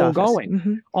DA's office. Going.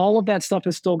 Mm-hmm. All of that stuff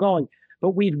is still going. But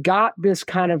we've got this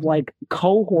kind of like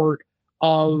cohort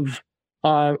of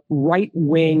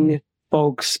right-wing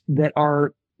folks that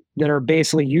are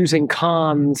basically using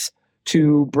cons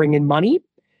to bring in money,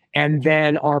 and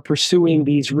then are pursuing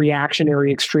these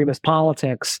reactionary extremist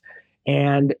politics.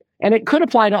 And it could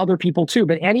apply to other people too,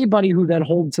 but anybody who then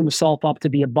holds himself up to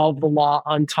be above the law,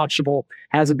 untouchable,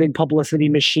 has a big publicity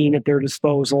machine at their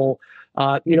disposal,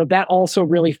 that also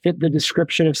really fit the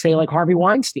description of, say, like Harvey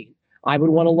Weinstein. I would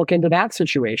want to look into that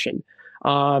situation.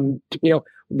 The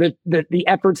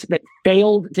efforts that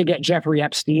failed to get Jeffrey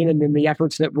Epstein, and then the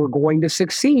efforts that were going to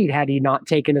succeed had he not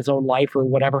taken his own life or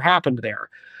whatever happened there.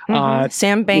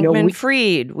 Sam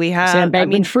Bankman-Fried. We have Sam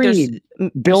Bankman-Fried,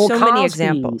 Bill so Cosby. Many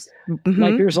examples. Mm-hmm.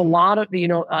 Like there's a lot of,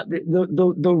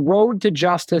 the road to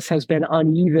justice has been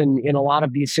uneven in a lot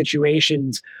of these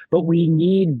situations, but we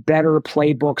need better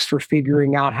playbooks for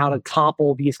figuring out how to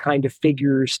topple these kind of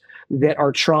figures that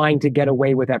are trying to get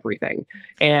away with everything.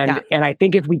 And I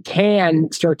think if we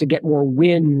can start to get more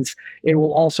wins, it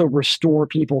will also restore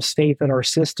people's faith in our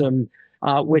system,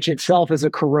 which itself is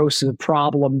a corrosive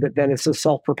problem that then is a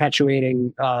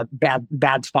self-perpetuating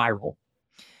bad spiral.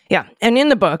 Yeah. And in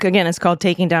the book, again, it's called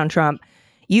Taking Down Trump.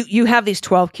 You have these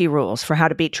 12 key rules for how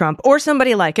to beat Trump or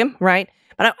somebody like him, right?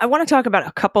 But I want to talk about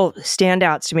a couple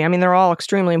standouts to me. I mean, they're all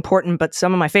extremely important, but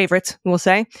some of my favorites, we'll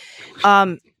say.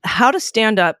 How to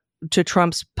stand up to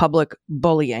Trump's public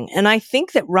bullying. And I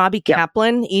think that Robbie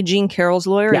Kaplan, E. Jean Carroll's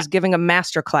lawyer, is giving a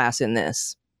masterclass in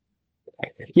this.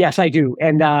 Yes, I do.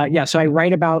 And so I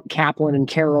write about Kaplan and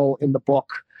Carroll in the book.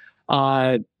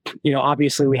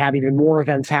 obviously we have even more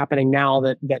events happening now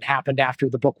that happened after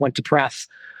the book went to press.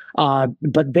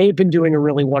 But they've been doing a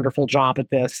really wonderful job at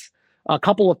this. A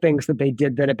couple of things that they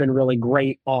did that have been really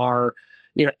great are,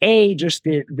 just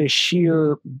the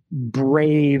sheer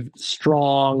brave,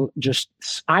 strong,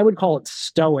 I would call it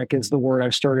stoic is the word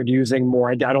I've started using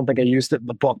more. I don't think I used it in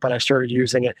the book, but I started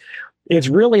using it. It's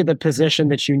really the position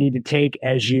that you need to take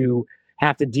as you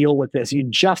have to deal with this. You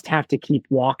just have to keep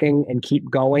walking and keep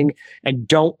going, and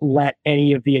don't let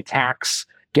any of the attacks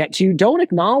get to you. Don't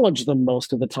acknowledge them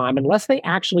most of the time unless they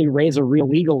actually raise a real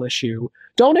legal issue.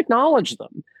 Don't acknowledge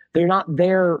them. They're not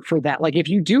there for that. Like, if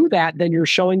you do that, then you're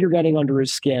showing you're getting under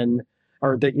his skin,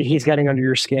 or that he's getting under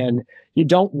your skin. You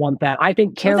don't want that. I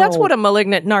think Carol... Well, that's what a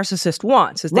malignant narcissist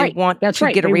wants, is they want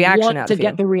to get a reaction out of you. To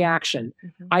get the reaction.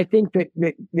 Mm-hmm. I think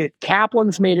that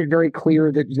Kaplan's made it very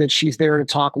clear that she's there to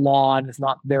talk law and is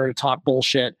not there to talk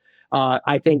bullshit.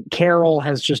 I think Carol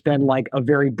has just been like a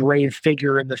very brave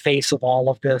figure in the face of all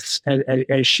of this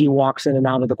as she walks in and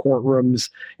out of the courtrooms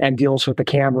and deals with the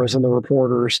cameras and the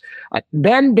reporters.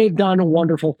 Then they've done a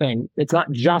wonderful thing. It's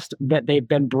not just that they've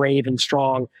been brave and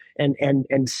strong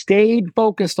and stayed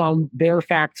focused on their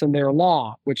facts and their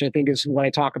law, which I think is what I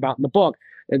talk about in the book.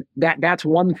 That's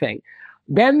one thing.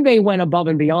 Then they went above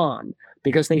and beyond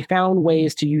because they found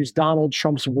ways to use Donald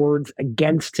Trump's words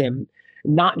against him.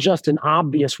 Not just in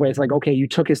obvious ways, like, okay, you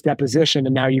took his deposition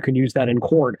and now you can use that in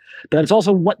court. But it's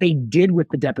also what they did with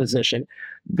the deposition.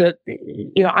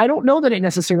 I don't know that it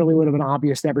necessarily would have been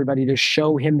obvious to everybody to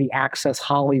show him the Access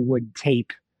Hollywood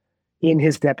tape in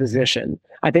his deposition.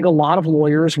 I think a lot of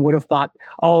lawyers would have thought,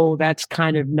 oh, that's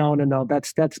kind of, no,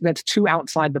 that's too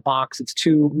outside the box. It's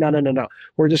too, no.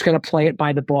 We're just going to play it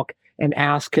by the book and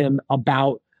ask him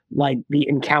about like the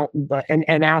encounter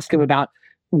and ask him about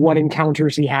what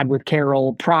encounters he had with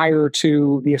Carol prior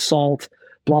to the assault,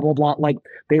 blah, blah, blah. Like,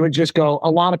 they would just go, a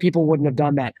lot of people wouldn't have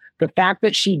done that. The fact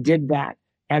that she did that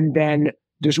and then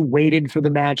just waited for the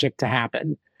magic to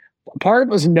happen. Part of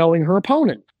it was knowing her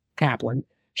opponent, Kaplan.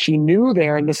 She knew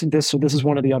there, and this is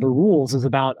one of the other rules, is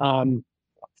about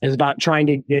trying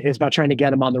to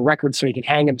get him on the record so he can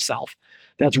hang himself.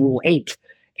 That's Rule 8.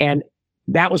 And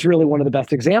that was really one of the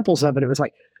best examples of it. It was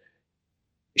like,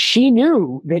 she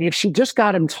knew that if she just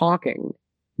got him talking,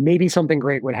 maybe something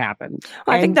great would happen.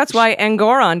 Well, I think that's why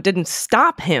Engoron didn't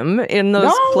stop him in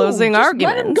those closing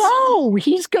arguments. Let him go.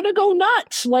 He's going to go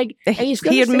nuts. Like,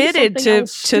 he admitted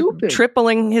to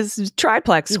tripling his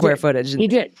triplex square footage. He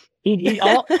did.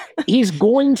 He's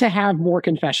going to have more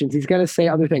confessions. He's going to say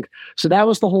other things. So that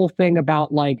was the whole thing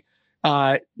about like,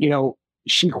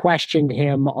 she questioned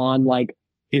him on like,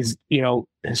 his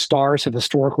stars have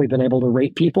historically been able to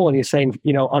rape people. And he's saying,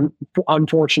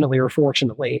 unfortunately or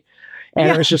fortunately. And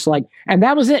it was just like, and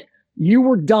that was it. You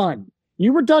were done.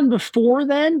 You were done before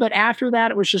then, but after that,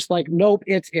 it was just like, nope,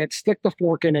 it's stick the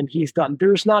fork in and he's done.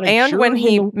 There's not a And when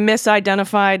he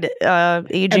misidentified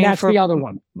aging, and that's the other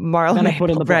one. Marlon, I put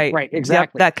in the book. Right,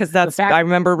 exactly. Yep, because I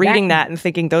remember reading that and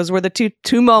thinking those were the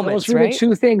two moments, those were right? the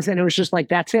two things, and it was just like,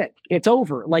 that's it. It's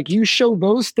over. Like, you show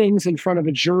those things in front of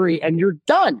a jury and you're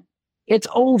done. It's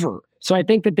over. So I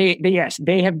think that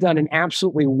they have done an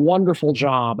absolutely wonderful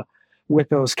job with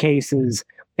those cases.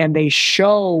 And they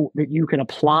show that you can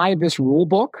apply this rule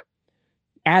book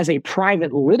as a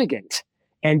private litigant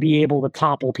and be able to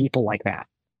topple people like that.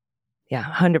 Yeah,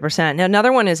 100%. Now,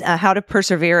 another one is how to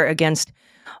persevere against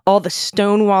all the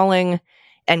stonewalling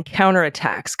and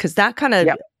counterattacks, because that kind of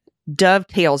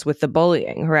dovetails with the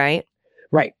bullying, right?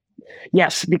 Right.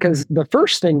 Yes, because the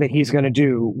first thing that he's going to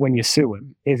do when you sue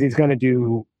him is he's going to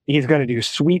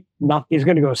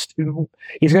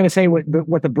say what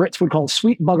the Brits would call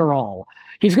sweet bugger all.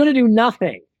 He's going to do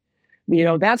nothing.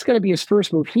 That's going to be his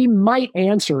first move. He might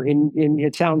answer in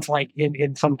it sounds like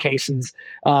in some cases,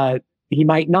 he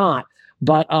might not,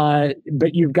 but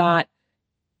you've got,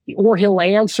 or he'll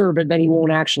answer, but then he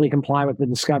won't actually comply with the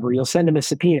discovery. You'll send him a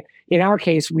subpoena. In our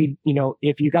case,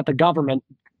 if you got the government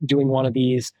doing one of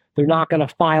these, they're not going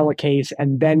to file a case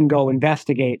and then go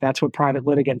investigate. That's what private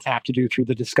litigants have to do through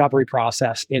the discovery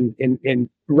process in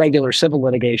regular civil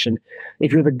litigation.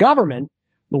 If you're the government,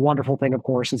 the wonderful thing, of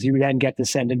course, is you then get to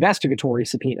send investigatory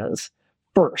subpoenas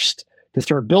first to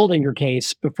start building your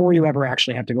case before you ever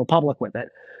actually have to go public with it.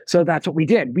 So that's what we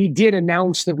did. We did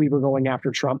announce that we were going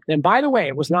after Trump. And by the way,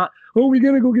 it was not, oh, we're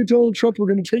going to go get Donald Trump, we're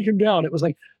going to take him down. It was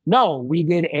like, no, we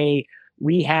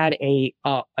had a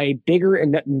bigger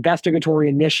investigatory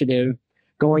initiative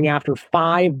going after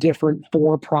 5 different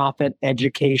for-profit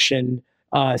education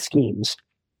schemes.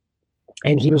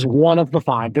 And he was one of the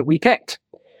 5 that we picked.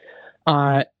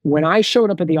 When I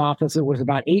showed up at the office, it was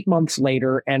about 8 months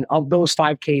later. And of those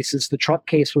 5 cases, the Trump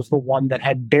case was the one that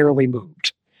had barely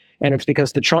moved. And it's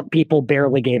because the Trump people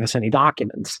barely gave us any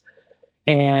documents.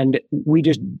 And we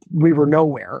were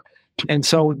nowhere. And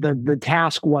so the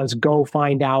task was go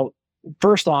find out.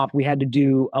 First off, we had to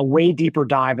do a way deeper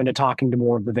dive into talking to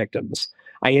more of the victims.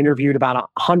 I interviewed about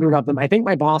 100 of them. I think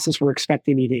my bosses were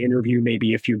expecting me to interview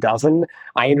maybe a few dozen.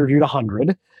 I interviewed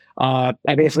 100. I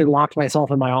basically locked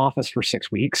myself in my office for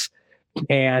 6 weeks.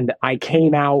 And I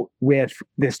came out with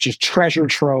this just treasure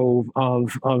trove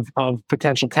of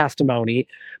potential testimony,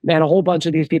 and a whole bunch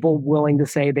of these people willing to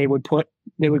say they would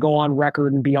go on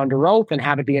record and be under oath and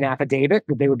have it be an affidavit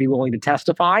that they would be willing to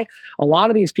testify. A lot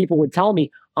of these people would tell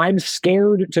me, I'm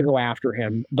scared to go after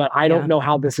him, but I don't know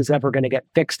how this is ever going to get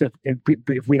fixed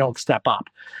if we don't step up.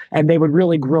 And they would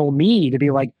really grill me to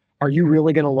be like, are you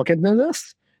really going to look into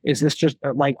this? Is this just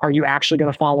like, are you actually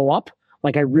going to follow up?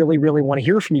 Like, I really, really want to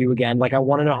hear from you again. Like, I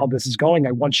want to know how this is going.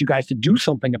 I want you guys to do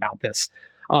something about this.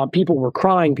 People were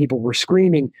crying. People were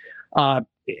screaming,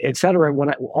 et cetera.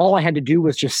 All I had to do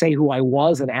was just say who I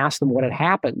was and ask them what had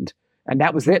happened. And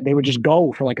that was it. They would just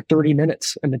go for like 30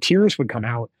 minutes and the tears would come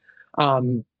out.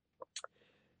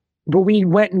 But we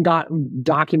went and got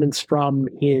documents from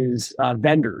his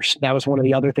vendors. That was one of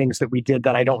the other things that we did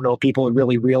that I don't know if people had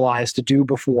really realized to do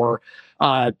before,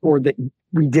 or that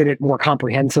we did it more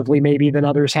comprehensively maybe than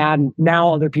others had. And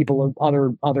now other people,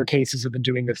 other cases have been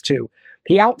doing this too.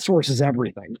 He outsources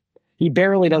everything. He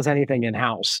barely does anything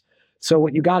in-house. So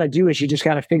what you got to do is you just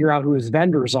got to figure out who his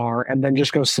vendors are and then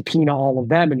just go subpoena all of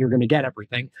them and you're going to get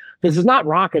everything. This is not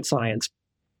rocket science.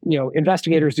 You know,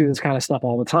 investigators do this kind of stuff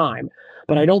all the time,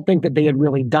 but I don't think that they had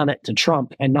really done it to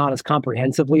Trump and not as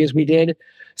comprehensively as we did.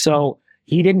 So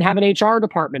he didn't have an HR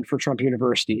department for Trump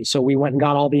University. So we went and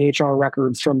got all the HR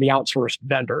records from the outsourced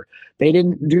vendor. They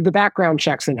didn't do the background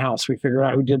checks in-house. We figured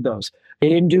out who did those. They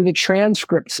didn't do the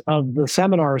transcripts of the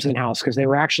seminars in-house because they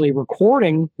were actually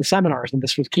recording the seminars, and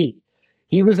this was key.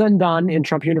 He was then done in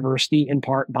Trump University in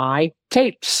part by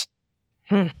tapes.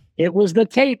 It was the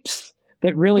tapes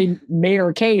that really made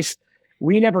our case.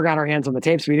 We never got our hands on the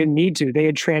tapes. We didn't need to. They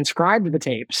had transcribed the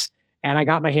tapes, and I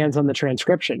got my hands on the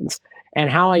transcriptions. And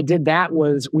how I did that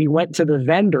was we went to the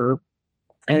vendor,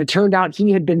 and it turned out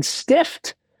he had been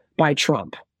stiffed by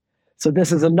Trump. So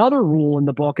this is another rule in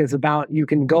the book, is about you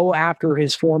can go after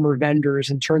his former vendors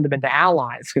and turn them into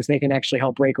allies because they can actually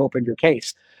help break open your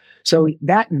case. So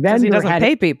that vendor, he doesn't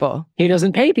pay people. He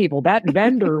doesn't pay people. That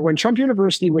vendor, when Trump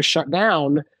University was shut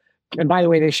down, and by the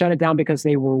way, they shut it down because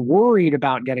they were worried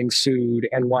about getting sued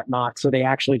and whatnot. So they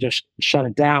actually just shut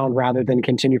it down rather than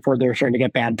continue further. They were starting to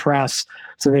get bad press.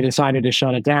 So they decided to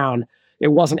shut it down. It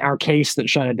wasn't our case that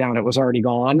shut it down. It was already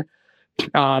gone.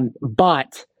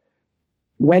 But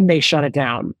when they shut it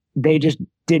down, they just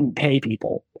didn't pay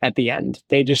people at the end.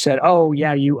 They just said, oh,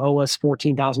 yeah, you owe us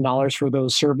 $14,000 for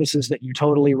those services that you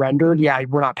totally rendered. Yeah,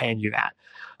 we're not paying you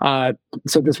that.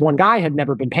 So this one guy had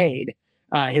never been paid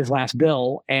his last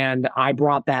bill, and I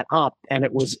brought that up, and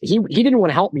it was he didn't want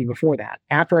to help me before that.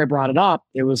 After I brought it up,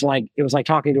 it was like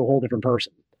talking to a whole different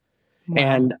person. Wow.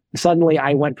 And suddenly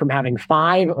I went from having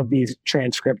 5 of these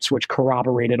transcripts, which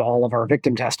corroborated all of our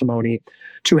victim testimony,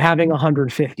 to having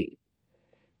 150.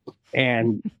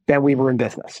 And then we were in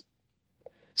business.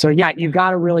 So yeah, you've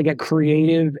got to really get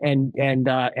creative and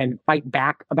fight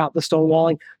back about the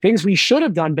stonewalling, things we should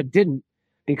have done but didn't.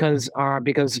 Because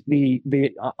the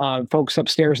folks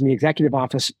upstairs in the executive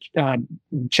office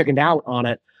chickened out on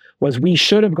it, was we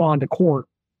should have gone to court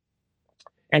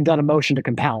and done a motion to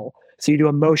compel. So you do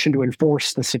a motion to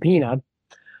enforce the subpoena.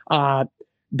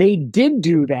 They did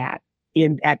do that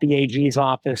at the AG's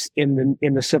office in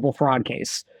the civil fraud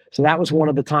case. So that was one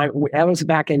of the time. That was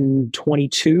back in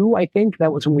 22, I think.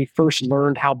 That was when we first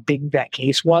learned how big that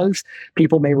case was.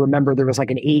 People may remember there was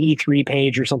like an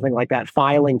 83-page or something like that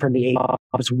filing from the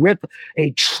office with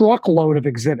a truckload of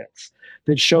exhibits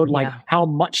that showed how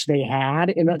much they had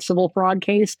in that civil fraud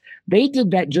case. They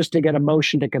did that just to get a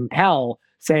motion to compel,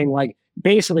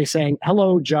 basically saying,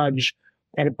 hello, judge.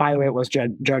 And by the way, it was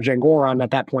Judge Angoran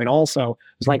at that point also.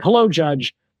 It was like, hello,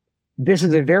 judge. This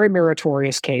is a very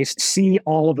meritorious case. See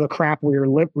all of the crap we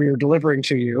are delivering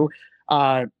to you.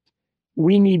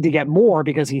 We need to get more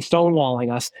because he's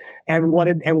stonewalling us. And what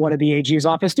did the AG's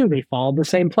office do? They followed the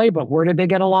same playbook. Where did they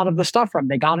get a lot of the stuff from?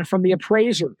 They got it from the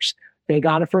appraisers. They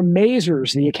got it from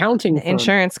Mazars, the accounting firm.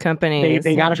 Insurance companies.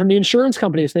 They got it from the insurance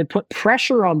companies. They put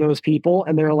pressure on those people,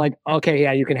 and they're like, okay,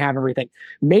 yeah, you can have everything.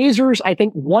 Mazars, I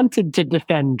think, wanted to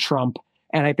defend Trump.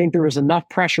 And I think there was enough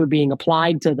pressure being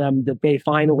applied to them that they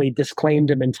finally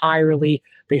disclaimed him entirely.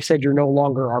 They said, you're no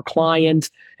longer our client.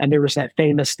 And there was that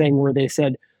famous thing where they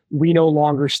said, we no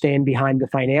longer stand behind the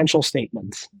financial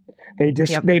statements.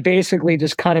 They basically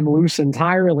just cut him loose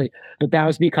entirely. But that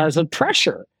was because of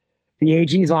pressure. The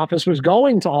AG's office was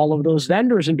going to all of those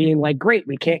vendors and being like, great,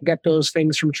 we can't get those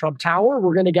things from Trump Tower.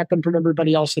 We're going to get them from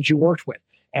everybody else that you worked with.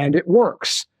 And it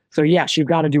works. So yes, you've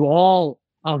got to do all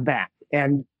of that.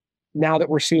 And now that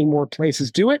we're seeing more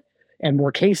places do it and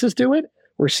more cases do it,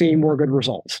 we're seeing more good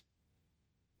results.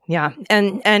 Yeah.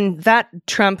 And that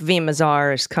Trump v.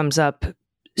 Mazars comes up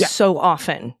so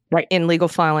often in legal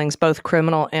filings, both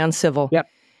criminal and civil,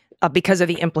 because of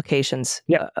the implications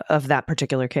of that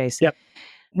particular case.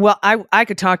 Well, I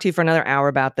could talk to you for another hour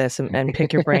about this and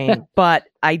pick your brain, but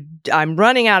I'm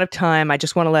running out of time. I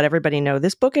just want to let everybody know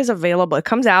this book is available. It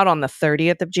comes out on the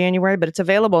 30th of January, but it's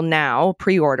available now,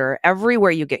 pre-order,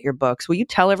 everywhere you get your books. Will you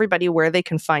tell everybody where they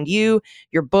can find you,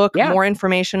 your book, more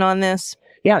information on this?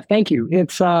 Yeah, thank you.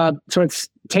 It's it's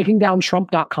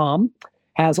takingdowntrump.com,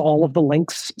 has all of the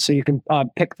links, so you can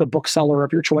pick the bookseller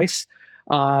of your choice.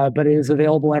 But it is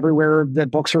available everywhere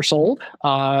that books are sold.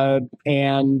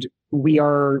 And we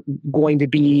are going to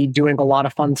be doing a lot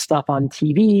of fun stuff on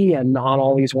TV and on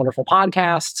all these wonderful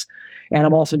podcasts. And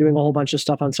I'm also doing a whole bunch of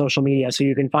stuff on social media. So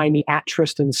you can find me at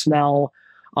Tristan Snell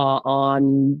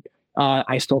on,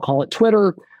 I still call it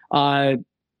Twitter, Instagram,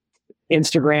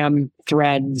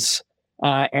 Threads,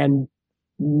 and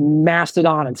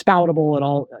Mastodon and Spoutable and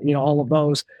all of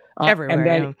those. Everywhere. And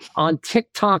then on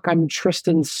TikTok, I'm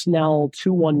Tristan Snell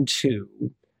 212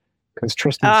 because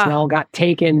Tristan Snell got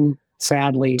taken,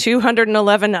 sadly.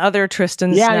 211 other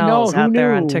Tristan Snells out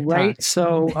there on TikTok. Right?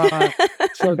 So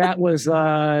that was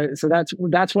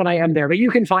that's what I am there. But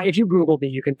you can find, if you Google me,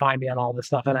 you can find me on all this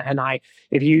stuff. And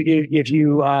if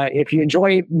you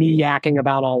enjoy me yakking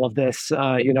about all of this,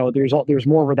 there's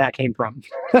more where that came from.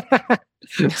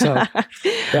 So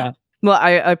yeah. Well,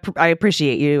 I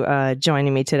appreciate you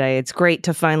joining me today. It's great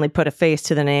to finally put a face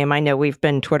to the name. I know we've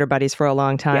been Twitter buddies for a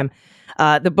long time.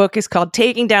 The book is called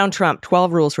Taking Down Trump,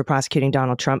 12 Rules for Prosecuting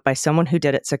Donald Trump by Someone Who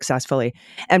Did It Successfully.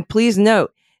 And please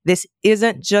note, this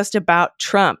isn't just about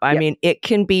Trump. I mean, it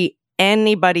can be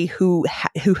anybody who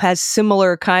has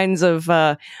similar kinds of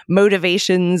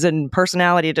motivations and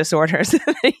personality disorders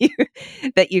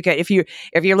that you get. If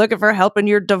you're looking for help in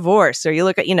your divorce, or you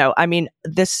look at,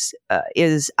 this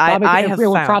is it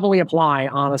will probably apply.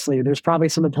 Honestly, there's probably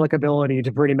some applicability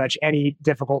to pretty much any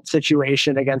difficult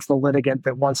situation against the litigant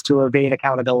that wants to evade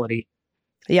accountability.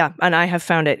 Yeah, and I have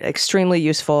found it extremely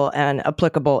useful and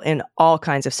applicable in all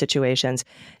kinds of situations.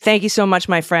 Thank you so much,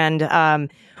 my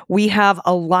friend. We have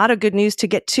a lot of good news to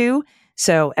get to,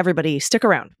 so everybody stick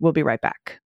around. We'll be right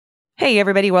back. Hey,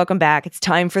 everybody, welcome back. It's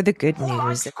time for the good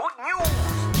news. Good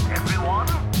news, everyone.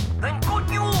 Then good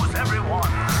news, everyone.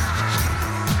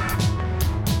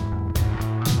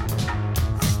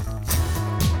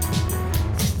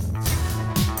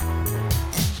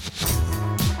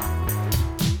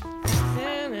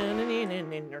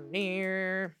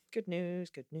 Good news,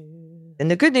 good news.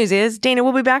 And the good news is Dana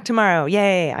will be back tomorrow.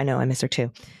 Yay. I know, I miss her too.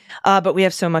 But we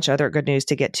have so much other good news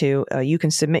to get to. You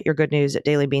can submit your good news at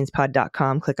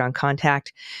dailybeanspod.com. Click on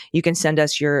contact. You can send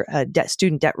us your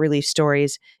student debt relief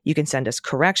stories. You can send us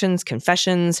corrections,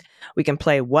 confessions. We can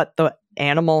play what the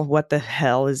animal, what the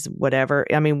hell is whatever.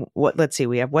 I mean, let's see.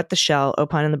 We have what the shell,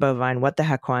 opine and the bovine, what the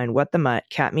hequine, what the mutt,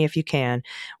 cat me if you can.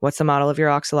 What's the model of your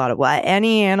oxalotl? Well,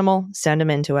 any animal, send them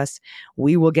in to us.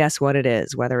 We will guess what it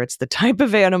is, whether it's the type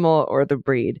of animal or the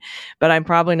breed. But I'm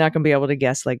probably not going to be able to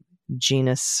guess like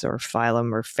genus or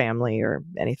phylum or family or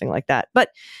anything like that. But,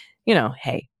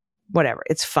 hey, whatever.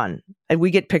 It's fun. And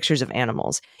we get pictures of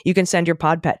animals. You can send your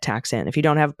pod pet tax in. If you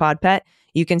don't have a pod pet,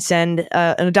 you can send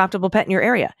an adoptable pet in your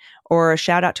area, or a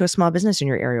shout out to a small business in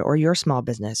your area, or your small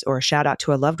business, or a shout out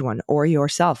to a loved one, or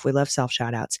yourself. We love self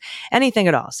shout outs. Anything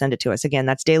at all, send it to us. Again,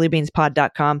 that's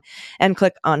dailybeanspod.com, and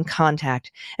click on contact.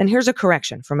 And here's a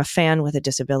correction from a fan with a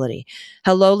disability.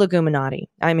 Hello, Leguminati.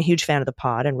 I'm a huge fan of the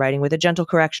pod and writing with a gentle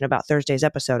correction about Thursday's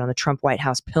episode on the Trump White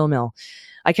House pill mill.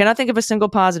 I cannot think of a single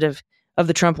positive of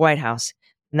the Trump White House,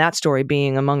 and that story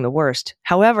being among the worst.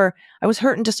 However, I was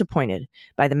hurt and disappointed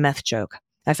by the meth joke.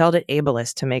 I felt it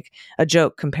ableist to make a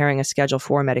joke comparing a Schedule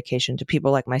IV medication to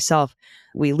people like myself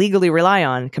we legally rely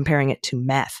on, comparing it to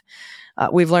meth.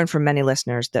 We've learned from many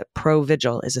listeners that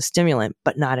Provigil is a stimulant,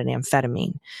 but not an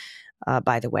amphetamine,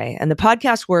 by the way. And the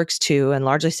podcast works too, and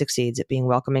largely succeeds at being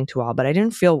welcoming to all, but I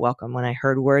didn't feel welcome when I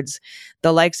heard words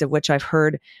the likes of which I've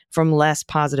heard from less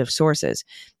positive sources.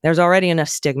 There's already enough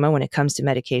stigma when it comes to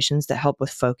medications that help with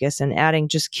focus, and adding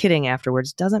just kidding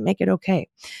afterwards doesn't make it okay.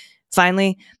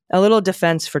 Finally, a little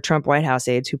defense for Trump White House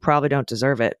aides who probably don't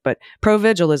deserve it, but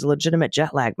Provigil is a legitimate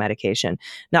jet lag medication,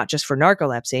 not just for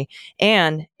narcolepsy,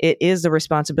 and it is the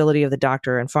responsibility of the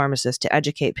doctor and pharmacist to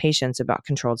educate patients about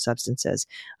controlled substances.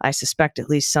 I suspect at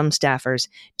least some staffers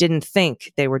didn't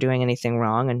think they were doing anything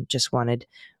wrong and just wanted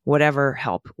whatever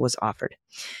help was offered.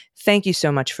 Thank you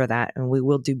so much for that, and we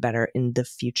will do better in the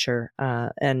future.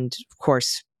 And of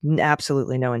course,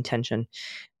 absolutely no intention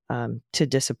to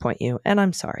disappoint you, and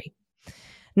I'm sorry.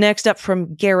 Next up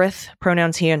from Gareth,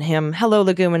 pronouns he and him. Hello,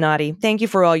 Leguminati. Thank you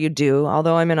for all you do.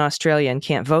 Although I'm in Australia and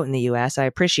can't vote in the U.S., I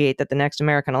appreciate that the next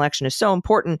American election is so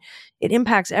important. It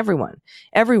impacts everyone,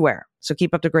 everywhere. So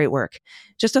keep up the great work.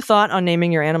 Just a thought on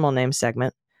naming your animal name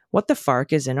segment. What the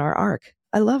fark is in our ark?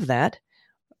 I love that.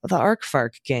 The Ark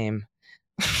Fark game.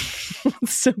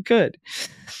 So good.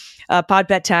 Pod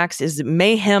Pet Tax is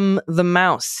Mayhem the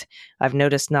Mouse. I've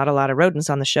noticed not a lot of rodents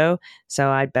on the show, so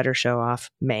I'd better show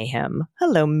off Mayhem.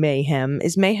 Hello, Mayhem.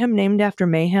 Is Mayhem named after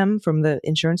Mayhem from the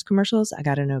insurance commercials? I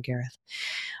gotta know, Gareth.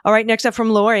 All right, next up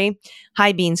from Lori.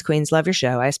 Hi, Beans Queens. Love your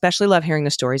show. I especially love hearing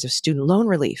the stories of student loan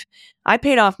relief. I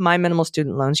paid off my minimal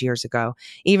student loans years ago.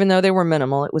 Even though they were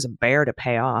minimal, it was a bear to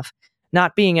pay off.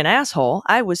 Not being an asshole,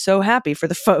 I was so happy for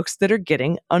the folks that are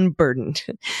getting unburdened.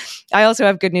 I also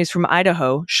have good news from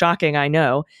Idaho. Shocking, I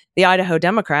know. The Idaho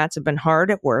Democrats have been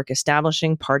hard at work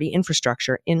establishing party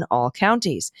infrastructure in all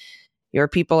counties. Your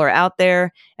people are out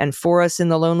there, and for us in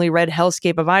the lonely red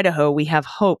hellscape of Idaho, we have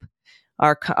hope.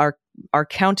 Our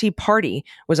county party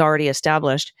was already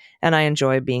established, and I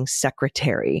enjoy being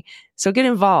secretary. So get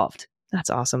involved. That's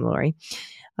awesome, Lori.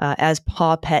 As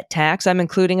Paw Pet Tax, I'm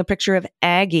including a picture of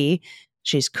Aggie.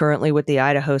 She's currently with the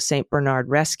Idaho St. Bernard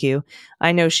Rescue.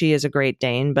 I know she is a Great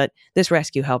Dane, but this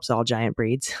rescue helps all giant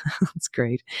breeds. That's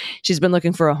great. She's been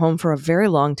looking for a home for a very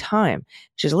long time.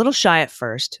 She's a little shy at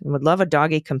first and would love a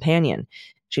doggy companion.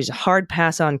 She's a hard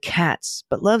pass on cats,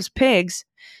 but loves pigs.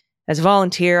 As a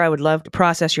volunteer, I would love to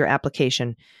process your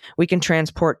application. We can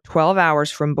transport 12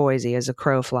 hours from Boise as a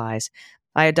crow flies.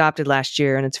 I adopted last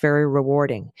year, and it's very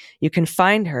rewarding. You can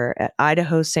find her at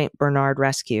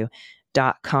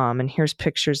IdahoSt.BernardRescue.com. And here's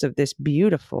pictures of this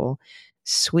beautiful,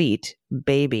 sweet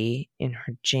baby in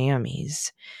her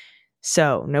jammies.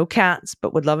 So, no cats,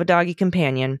 but would love a doggy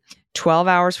companion. 12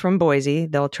 hours from Boise,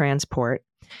 they'll transport.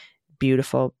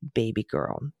 Beautiful baby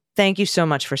girl. Thank you so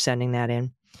much for sending that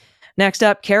in. Next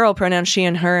up, Carol, pronouns she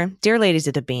and her. Dear ladies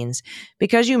of the beans,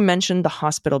 because you mentioned the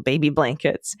hospital baby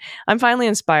blankets, I'm finally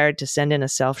inspired to send in a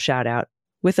self shout out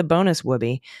with a bonus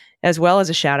whoopee, as well as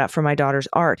a shout out for my daughter's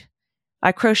art.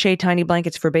 I crochet tiny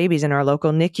blankets for babies in our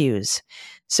local NICUs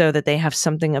so that they have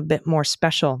something a bit more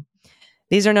special.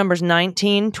 These are numbers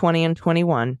 19, 20, and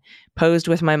 21, posed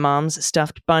with my mom's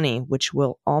stuffed bunny, which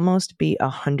will almost be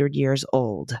 100 years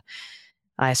old.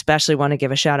 I especially want to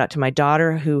give a shout out to my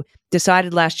daughter, who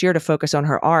decided last year to focus on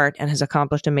her art and has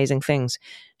accomplished amazing things.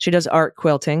 She does art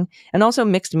quilting and also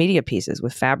mixed media pieces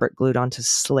with fabric glued onto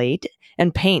slate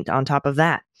and paint on top of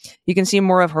that. You can see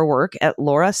more of her work at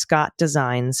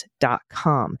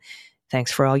laurascottdesigns.com.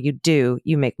 Thanks for all you do.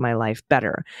 You make my life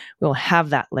better. We'll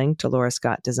have that link to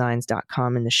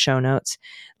laurascottdesigns.com in the show notes.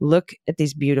 Look at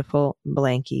these beautiful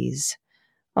blankies.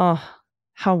 Oh,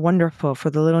 how wonderful for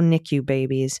the little NICU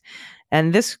babies.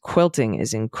 And this quilting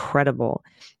is incredible.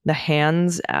 The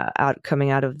hands coming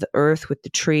out of the earth with the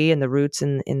tree and the roots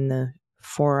in the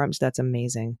forearms. That's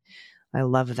amazing. I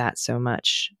love that so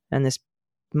much. And this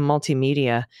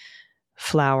multimedia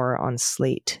flower on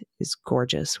slate is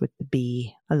gorgeous with the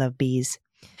bee. I love bees.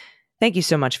 Thank you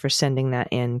so much for sending that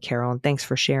in, Carol. And thanks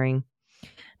for sharing.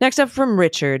 Next up from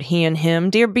Richard, he and him.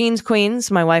 Dear Beans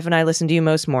Queens, my wife and I listen to you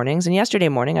most mornings, and yesterday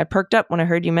morning I perked up when I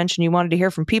heard you mention you wanted to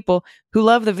hear from people who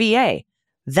love the VA.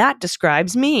 That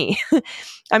describes me.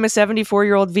 I'm a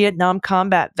 74-year-old Vietnam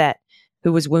combat vet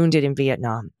who was wounded in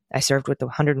Vietnam. I served with the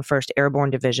 101st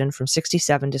Airborne Division from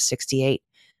 67 to 68.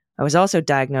 I was also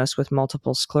diagnosed with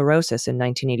multiple sclerosis in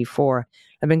 1984.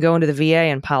 I've been going to the VA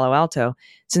in Palo Alto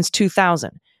since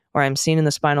 2000, where I'm seen in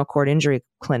the spinal cord injury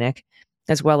clinic,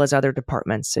 as well as other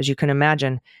departments. As you can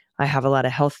imagine, I have a lot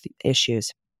of health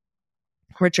issues.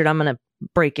 Richard, I'm going to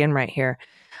break in right here.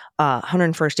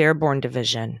 101st Airborne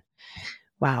Division.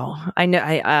 Wow. I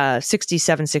know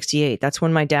 67, 68. That's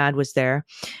when my dad was there.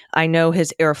 I know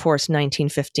his Air Force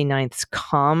 1959th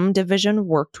COM Division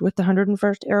worked with the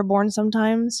 101st Airborne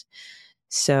sometimes.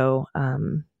 So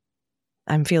I'm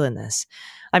feeling this.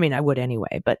 I mean, I would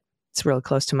anyway, but it's really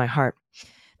close to my heart.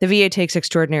 The VA takes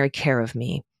extraordinary care of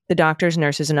me. The doctors,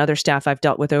 nurses, and other staff I've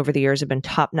dealt with over the years have been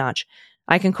top-notch.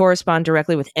 I can correspond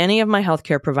directly with any of my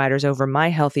healthcare providers over My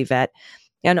Healthy Vet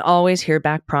and always hear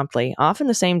back promptly, often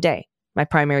the same day. My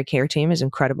primary care team is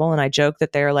incredible, and I joke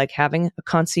that they are like having a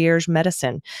concierge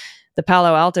medicine. The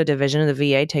Palo Alto division of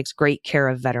the VA takes great care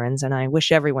of veterans, and I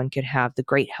wish everyone could have the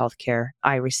great health care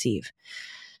I receive.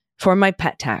 For my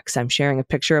pet tax, I'm sharing a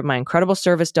picture of my incredible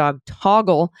service dog,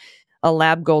 Toggle, a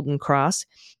lab golden cross,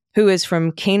 who is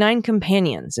from Canine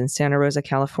Companions in Santa Rosa,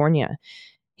 California.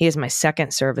 He is my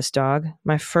second service dog.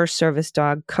 My first service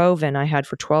dog, Coven, I had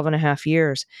for 12 and a half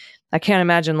years. I can't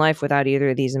imagine life without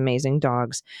either of these amazing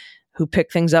dogs who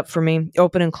pick things up for me,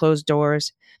 open and close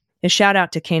doors. A shout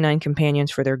out to Canine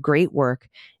Companions for their great work,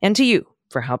 and to you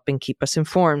for helping keep us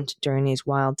informed during these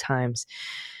wild times.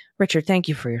 Richard, thank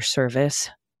you for your service.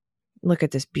 Look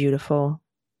at this beautiful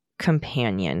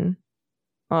companion.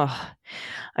 Oh,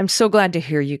 I'm so glad to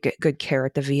hear you get good care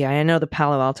at the VA. I know the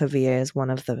Palo Alto VA is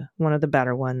one of the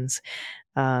better ones.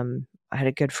 I had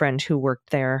a good friend who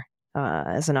worked there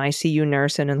as an ICU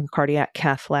nurse and in the cardiac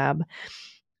cath lab.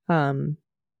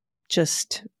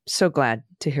 Just so glad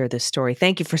to hear this story.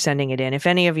 Thank you for sending it in. If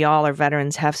any of y'all or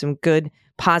veterans have some good,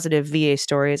 positive VA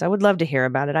stories, I would love to hear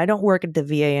about it. I don't work at the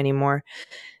VA anymore,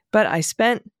 but I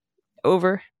spent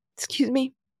over,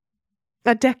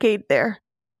 a decade there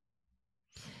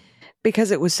because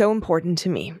it was so important to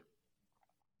me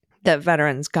that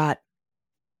veterans got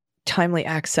timely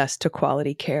access to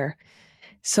quality care.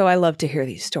 So I love to hear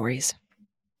these stories.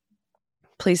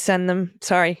 Please send them.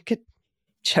 Sorry, get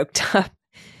choked up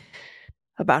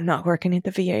about not working at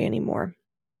the VA anymore.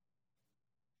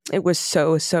 It was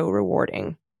so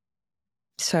rewarding.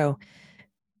 So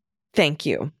thank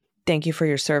you. Thank you for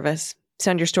your service.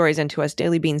 Send your stories in to us,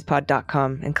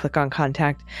 dailybeanspod.com, and click on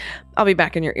contact. I'll be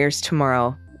back in your ears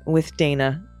tomorrow with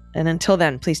Dana. And until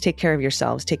then, please take care of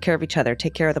yourselves, take care of each other,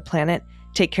 take care of the planet,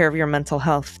 take care of your mental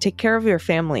health, take care of your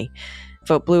family.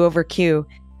 Vote blue over Q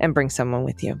and bring someone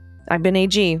with you. I've been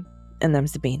AG, and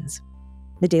them's the beans.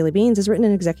 The Daily Beans is written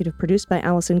and executive produced by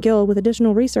Allison Gill with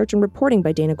additional research and reporting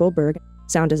by Dana Goldberg.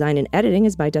 Sound design and editing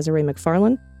is by Desiree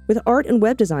McFarlane, with art and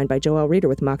web design by Joelle Reeder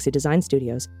with Moxie Design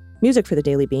Studios. Music for The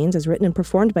Daily Beans is written and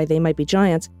performed by They Might Be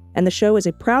Giants, and the show is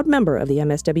a proud member of the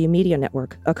MSW Media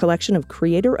Network, a collection of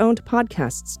creator-owned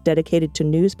podcasts dedicated to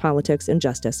news, politics, and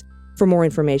justice. For more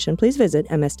information, please visit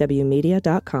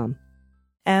mswmedia.com.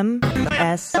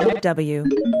 MSW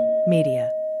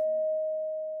Media.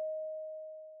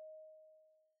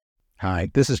 Hi,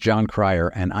 this is John Cryer,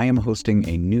 and I am hosting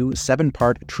a new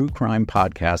 7-part true crime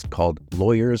podcast called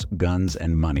Lawyers, Guns,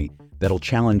 and Money that'll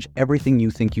challenge everything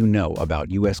you think you know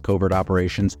about U.S. covert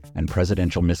operations and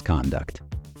presidential misconduct.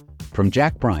 From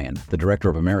Jack Bryan, the director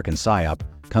of American PSYOP,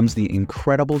 comes the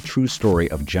incredible true story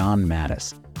of John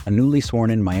Mattis, a newly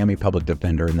sworn-in Miami public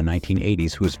defender in the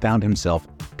 1980s who has found himself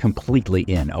completely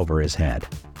in over his head.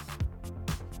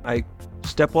 I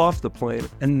step off the plane,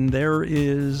 and there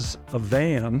is a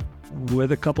van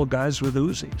with a couple guys with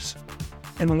Uzis.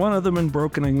 And one of them in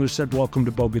broken English said, "Welcome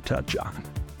to Bogota, John."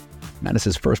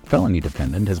 Mattis's first felony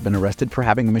defendant has been arrested for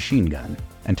having a machine gun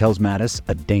and tells Mattis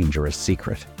a dangerous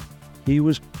secret. He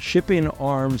was shipping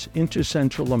arms into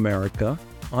Central America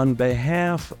on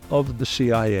behalf of the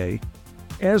CIA.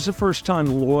 As a first-time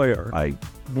lawyer, I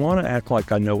want to act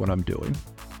like I know what I'm doing.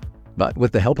 But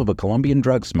with the help of a Colombian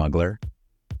drug smuggler,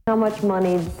 how much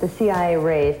money the CIA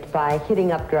raised by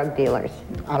hitting up drug dealers?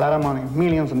 A lot of money,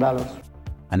 millions of dollars.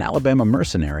 An Alabama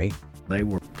mercenary, they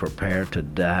were prepared to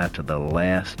die to the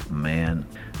last man.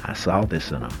 I saw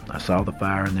this in them. I saw the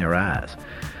fire in their eyes.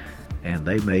 And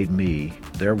they made me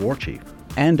their war chief.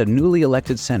 And a newly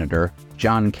elected senator,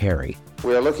 John Kerry.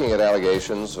 We are looking at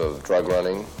allegations of drug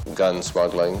running, gun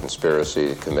smuggling, conspiracy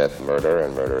to commit murder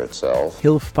and murder itself.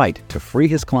 He'll fight to free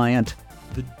his client.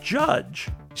 The judge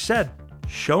said,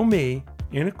 "Show me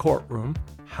in a courtroom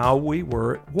how we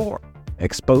were at war."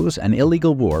 Expose an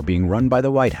illegal war being run by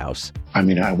the White House. I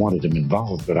mean, I wanted him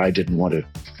involved, but I didn't want to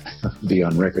be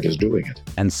on record as doing it.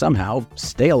 And somehow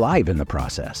stay alive in the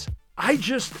process. I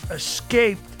just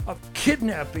escaped a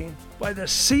kidnapping by the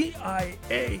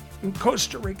CIA in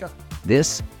Costa Rica.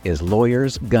 This is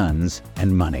Lawyers, Guns,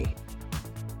 and Money.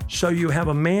 So you have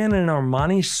a man in an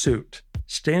Armani suit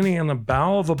standing on the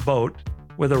bow of a boat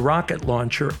with a rocket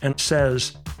launcher and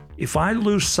says, "If I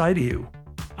lose sight of you,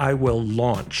 I will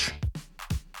launch.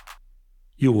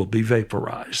 You will be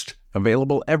vaporized."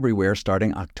 Available everywhere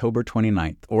starting October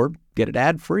 29th, or get it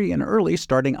ad-free and early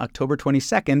starting October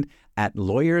 22nd at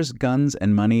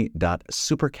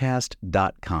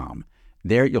lawyersgunsandmoney.supercast.com.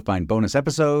 There you'll find bonus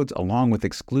episodes along with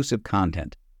exclusive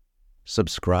content.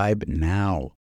 Subscribe now.